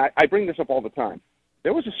I bring this up all the time.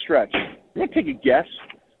 There was a stretch. You want to take a guess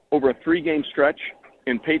over a 3-game stretch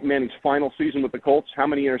in Peyton Manning's final season with the Colts, how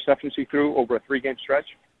many interceptions he threw over a 3-game stretch?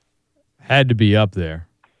 Had to be up there.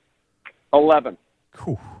 11.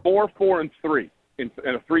 Cool. 4, 4, and 3 in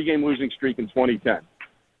a 3-game losing streak in 2010.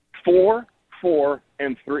 4, 4,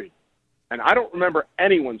 and 3. And I don't remember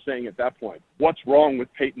anyone saying at that point, what's wrong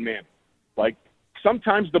with Peyton Manning?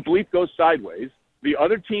 Sometimes the bleep goes sideways, the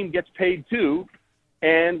other team gets paid too,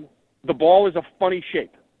 and the ball is a funny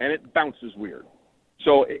shape, and it bounces weird.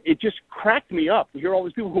 So it just cracked me up to hear all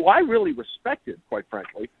these people who I really respected, quite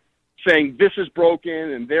frankly, saying this is broken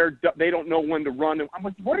and they don't know when to run. And I'm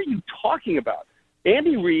like, what are you talking about?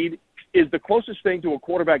 Andy Reid is the closest thing to a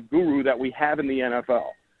quarterback guru that we have in the NFL.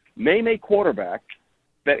 Name a quarterback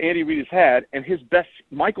that Andy Reid has had, and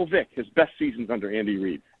Michael Vick, his best seasons under Andy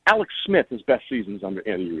Reid. Alex Smith, his best seasons under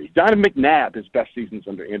Andy Reid. Donovan McNabb, his best seasons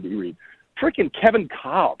under Andy Reid. Freaking Kevin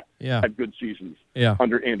Cobb had good seasons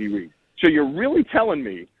under Andy Reid. So you're really telling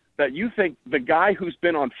me that you think the guy who's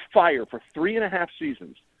been on fire for 3.5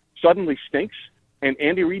 seasons suddenly stinks and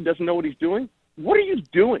Andy Reid doesn't know what he's doing? What are you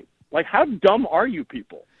doing? How dumb are you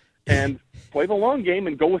people? And play the long game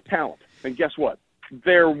and go with talent. And guess what?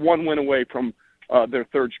 They're 1 win away from their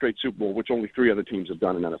 3rd straight Super Bowl, which only 3 other teams have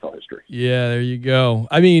done in NFL history. Yeah, there you go.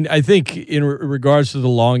 I mean, I think in regards to the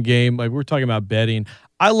long game, we're talking about betting,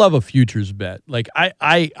 I love a futures bet.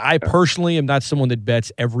 I personally am not someone that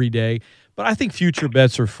bets every day, but I think future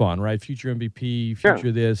bets are fun, right? Future MVP,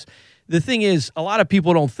 future this. The thing is, a lot of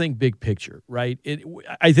people don't think big picture, right?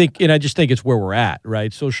 I just think it's where we're at,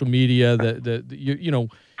 right? Social media,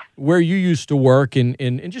 where you used to work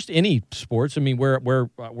in just any sports. I mean,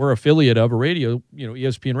 we're affiliate of a radio,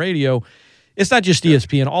 ESPN Radio. It's not just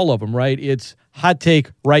ESPN, all of them, right? It's hot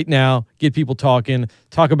take right now, get people talking,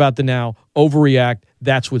 talk about the now, overreact.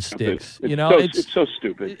 That's what sticks. It's so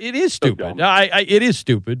stupid. It is stupid. So it is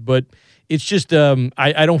stupid, but it's just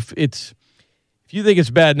if if you think it's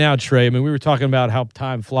bad now, Trey, I mean, we were talking about how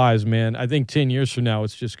time flies, man. I think 10 years from now,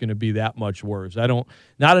 it's just going to be that much worse. Not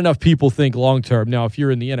enough people think long term. Now, if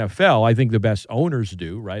you're in the NFL, I think the best owners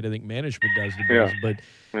do, right? I think management does the best, but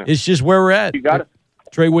it's just where we're at. You got it.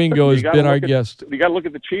 Trey Wingo has been our guest. You got to look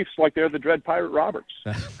at the Chiefs like they're the Dread Pirate Roberts.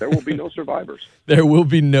 There will be no survivors. There will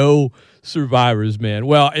be no survivors, man.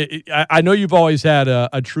 Well, I know you've always had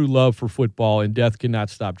a true love for football, and death cannot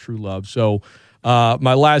stop true love. So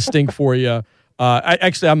my last thing for you,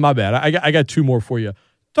 my bad. I got two more for you.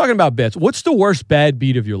 Talking about bets, what's the worst bad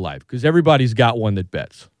beat of your life? Because everybody's got one that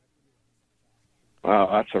bets.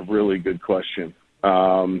 That's a really good question.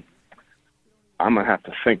 I'm going to have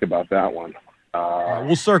to think about that one.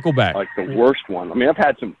 We'll circle back. Like the worst one. I mean, I've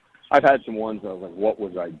had some ones of like, what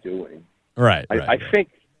was I doing? Right. I think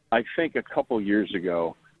a couple years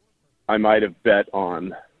ago, I might have bet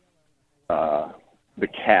on the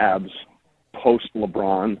Cavs post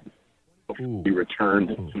LeBron before he returned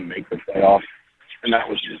to make the playoff, and that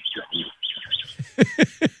was just.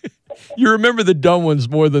 You remember the dumb ones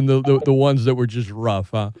more than the ones that were just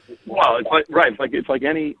rough, huh? Well, it's like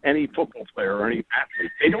any football player or any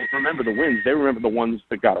athlete. They don't remember the wins; they remember the ones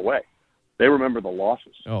that got away. They remember the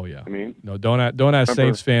losses. Oh yeah. I mean, no, don't ask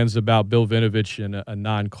Saints fans about Bill Vinovich and a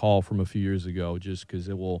non-call from a few years ago, just because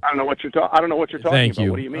it will. I don't know what you're talking about. Thank you.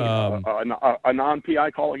 What do you mean? A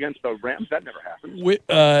non-PI call against the Rams? That never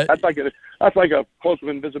happened. That's like a cloak of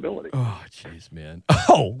invisibility. Oh, jeez, man.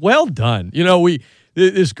 Oh, well done. You know,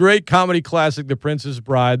 this great comedy classic, The Princess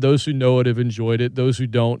Bride. Those who know it have enjoyed it. Those who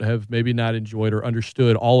don't have maybe not enjoyed or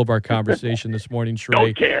understood all of our conversation this morning, Trey.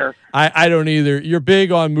 Don't care. I don't either. You're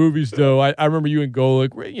big on movies, though. I remember you and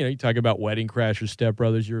Golick. You know, you talk about Wedding Crashers, Step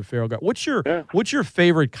Brothers. You're a feral guy. What's your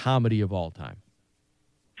favorite comedy of all time?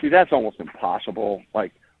 See, that's almost impossible.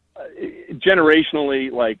 Like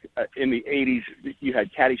generationally, like in the '80s, you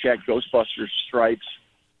had Caddyshack, Ghostbusters, Stripes.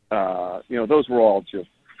 Those were all just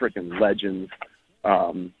freaking legends.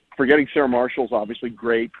 Forgetting Sarah Marshall's obviously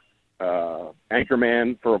great.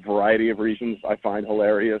 Anchorman, for a variety of reasons, I find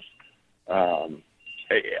hilarious.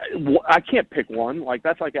 I can't pick one. Like,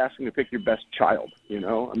 that's like asking to pick your best child, you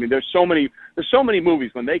know? I mean, there's so many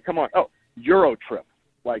movies when they come on. Oh, Euro Trip,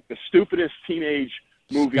 like the stupidest teenage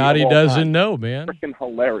movie. Scotty doesn't know, man. Freaking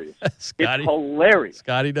hilarious. It's hilarious.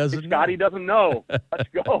 Scotty doesn't know. Let's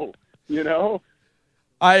go, you know?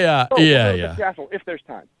 Yeah. The castle, if there's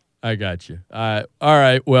time. I got you. All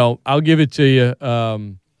right. Well, I'll give it to you.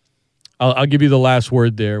 I'll give you the last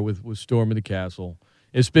word there with Storm of the Castle.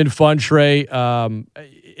 It's been fun, Trey.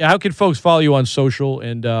 How can folks follow you on social?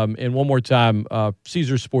 And one more time,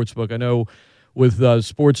 Caesars Sportsbook. I know with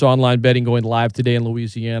sports online betting going live today in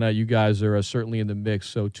Louisiana, you guys are certainly in the mix.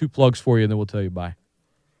 So 2 plugs for you, and then we'll tell you bye.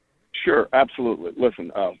 Sure, absolutely.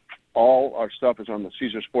 Listen, all our stuff is on the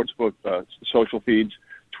Caesars Sportsbook social feeds.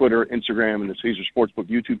 Twitter, Instagram, and the Caesars Sportsbook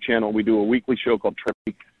YouTube channel. We do a weekly show called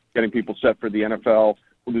Trey, getting people set for the NFL.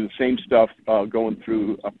 We'll do the same stuff going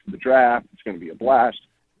through up to the draft. It's going to be a blast.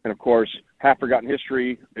 And, of course, Half Forgotten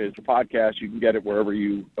History is the podcast. You can get it wherever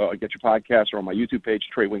you get your podcasts or on my YouTube page,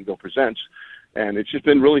 Trey Wingo Presents. And it's just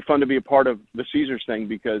been really fun to be a part of the Caesars thing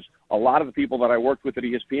because a lot of the people that I worked with at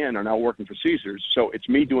ESPN are now working for Caesars. So it's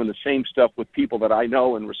me doing the same stuff with people that I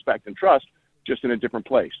know and respect and trust, just in a different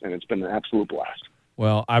place. And it's been an absolute blast.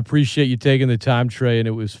 Well, I appreciate you taking the time, Trey, and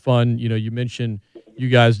it was fun. You know, you mentioned you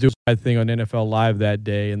guys do a thing on NFL Live that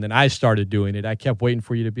day, and then I started doing it. I kept waiting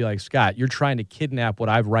for you to be like, Scott, you're trying to kidnap what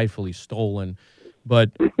I've rightfully stolen. But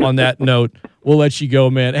on that note, we'll let you go,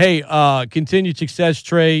 man. Hey, continued success,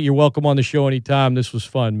 Trey. You're welcome on the show anytime. This was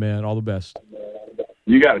fun, man. All the best.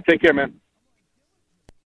 You got it. Take care, man.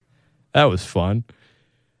 That was fun.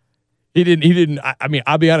 He didn't. I mean,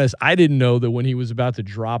 I'll be honest. I didn't know that when he was about to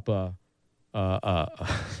drop a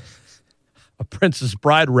Princess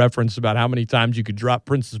Bride reference about how many times you could drop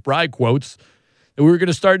Princess Bride quotes, that we were going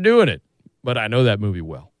to start doing it. But I know that movie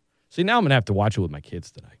well. See, now I'm going to have to watch it with my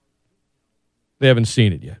kids tonight. They haven't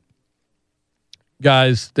seen it yet.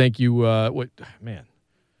 Guys, thank you. Man,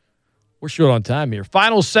 we're short on time here.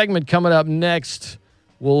 Final segment coming up next.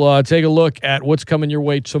 We'll take a look at what's coming your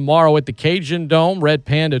way tomorrow at the Cajun Dome. Red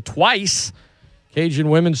Panda twice. Cajun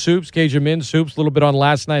women's hoops, Cajun men's hoops, a little bit on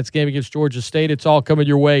last night's game against Georgia State. It's all coming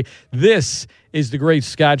your way. This is the Great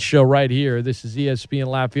Scott Show right here. This is ESPN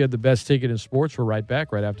Lafayette, the best ticket in sports. We're right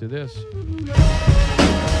back right after this.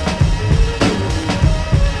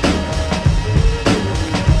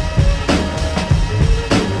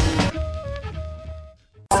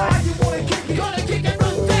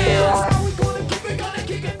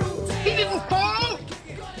 He didn't fall?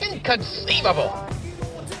 Inconceivable.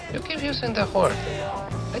 You keep using the word.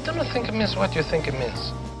 I do not think it means what you think it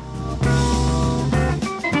means.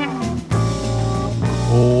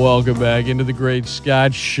 Welcome back into the Great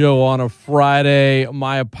Scott Show on a Friday.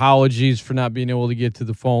 My apologies for not being able to get to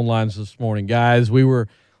the phone lines this morning, guys. It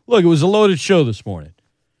was a loaded show this morning.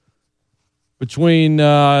 Between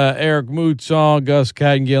Eric Mouton, Gus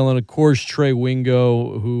Kattengell, and, of course, Trey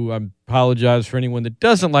Wingo, who I apologize for anyone that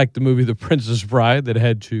doesn't like the movie The Princess Bride that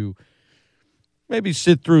had to maybe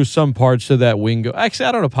sit through some parts of that Wingo. Actually,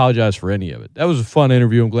 I don't apologize for any of it. That was a fun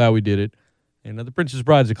interview. I'm glad we did it. And The Princess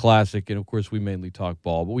Bride's a classic, and, of course, we mainly talk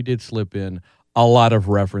ball. But we did slip in a lot of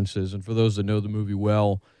references. And for those that know the movie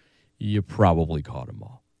well, you probably caught them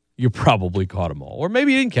all. Or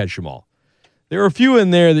maybe you didn't catch them all. There are a few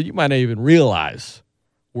in there that you might not even realize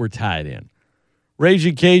were tied in.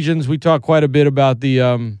 Raging Cajuns, we talked quite a bit about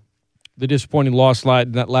the disappointing loss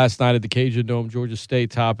last night at the Cajun Dome. Georgia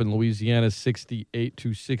State top in Louisiana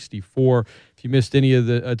 68-64. If you missed any of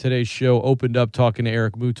the today's show, opened up talking to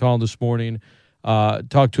Eric Mouton this morning.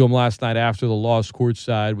 Talked to him last night after the loss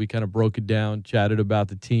courtside. We kind of broke it down, chatted about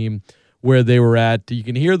the team, where they were at. You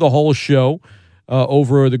can hear the whole show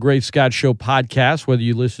over the Great Scott Show podcast, whether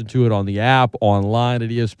you listen to it on the app, online at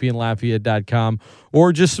ESPNLafayette.com,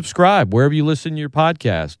 or just subscribe wherever you listen to your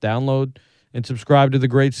podcast. Download and subscribe to the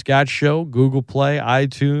Great Scott Show, Google Play,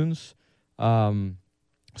 iTunes, Spotify.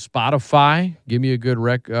 Give me a good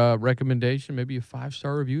recommendation, maybe a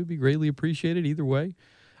 5-star review would be greatly appreciated either way.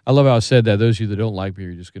 I love how I said that. Those of you that don't like me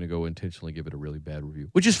are just going to go intentionally give it a really bad review,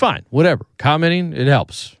 which is fine. Whatever. Commenting, it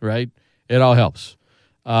helps, right? It all helps,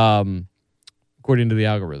 according to the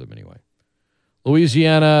algorithm anyway.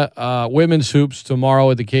 Louisiana women's hoops tomorrow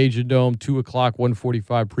at the Cajun Dome, 2 o'clock,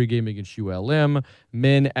 1:45 pregame against ULM.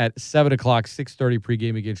 Men at 7 o'clock, 6:30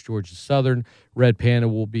 pregame against Georgia Southern. Red Panda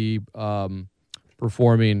will be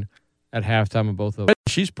performing at halftime of both of them.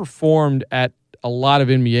 She's performed at a lot of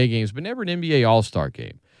NBA games, but never an NBA All-Star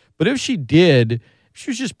game. But if she did, if she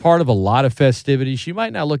was just part of a lot of festivities, she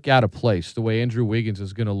might not look out of place the way Andrew Wiggins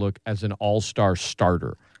is going to look as an All-Star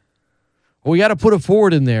starter. Well, we got to put a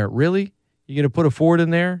forward in there. Really? You going to put a forward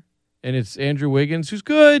in there? And it's Andrew Wiggins, who's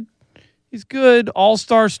good. He's good.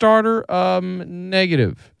 All-star starter,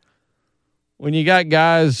 negative. When you got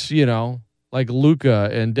guys, like Luka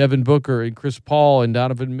and Devin Booker and Chris Paul and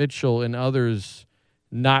Donovan Mitchell and others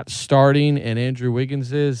not starting, and Andrew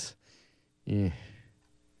Wiggins is, yeah.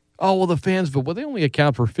 Oh, well, the fans vote. Well, they only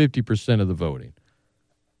account for 50% of the voting.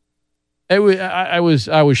 I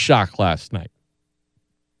was shocked last night.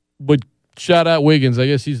 But shout out Wiggins. I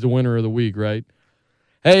guess he's the winner of the week, right?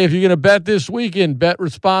 Hey, if you're going to bet this weekend, bet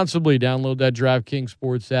responsibly. Download that DraftKings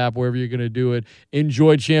Sports app, wherever you're going to do it.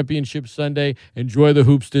 Enjoy Championship Sunday. Enjoy the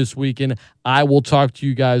hoops this weekend. I will talk to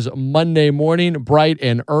you guys Monday morning, bright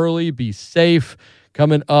and early. Be safe.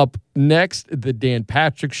 Coming up next, the Dan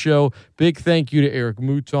Patrick Show. Big thank you to Eric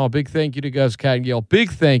Mouton. Big thank you to Gus Kattengell.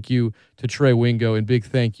 Big thank you to Trey Wingo. And big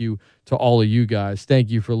thank you to all of you guys. Thank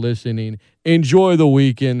you for listening. Enjoy the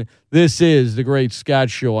weekend. This is the Great Scott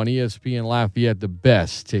Show on ESPN Lafayette, the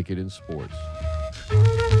best ticket in sports.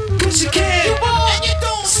 'Cause you can, and you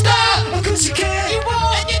don't stop. 'Cause you can,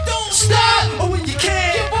 and you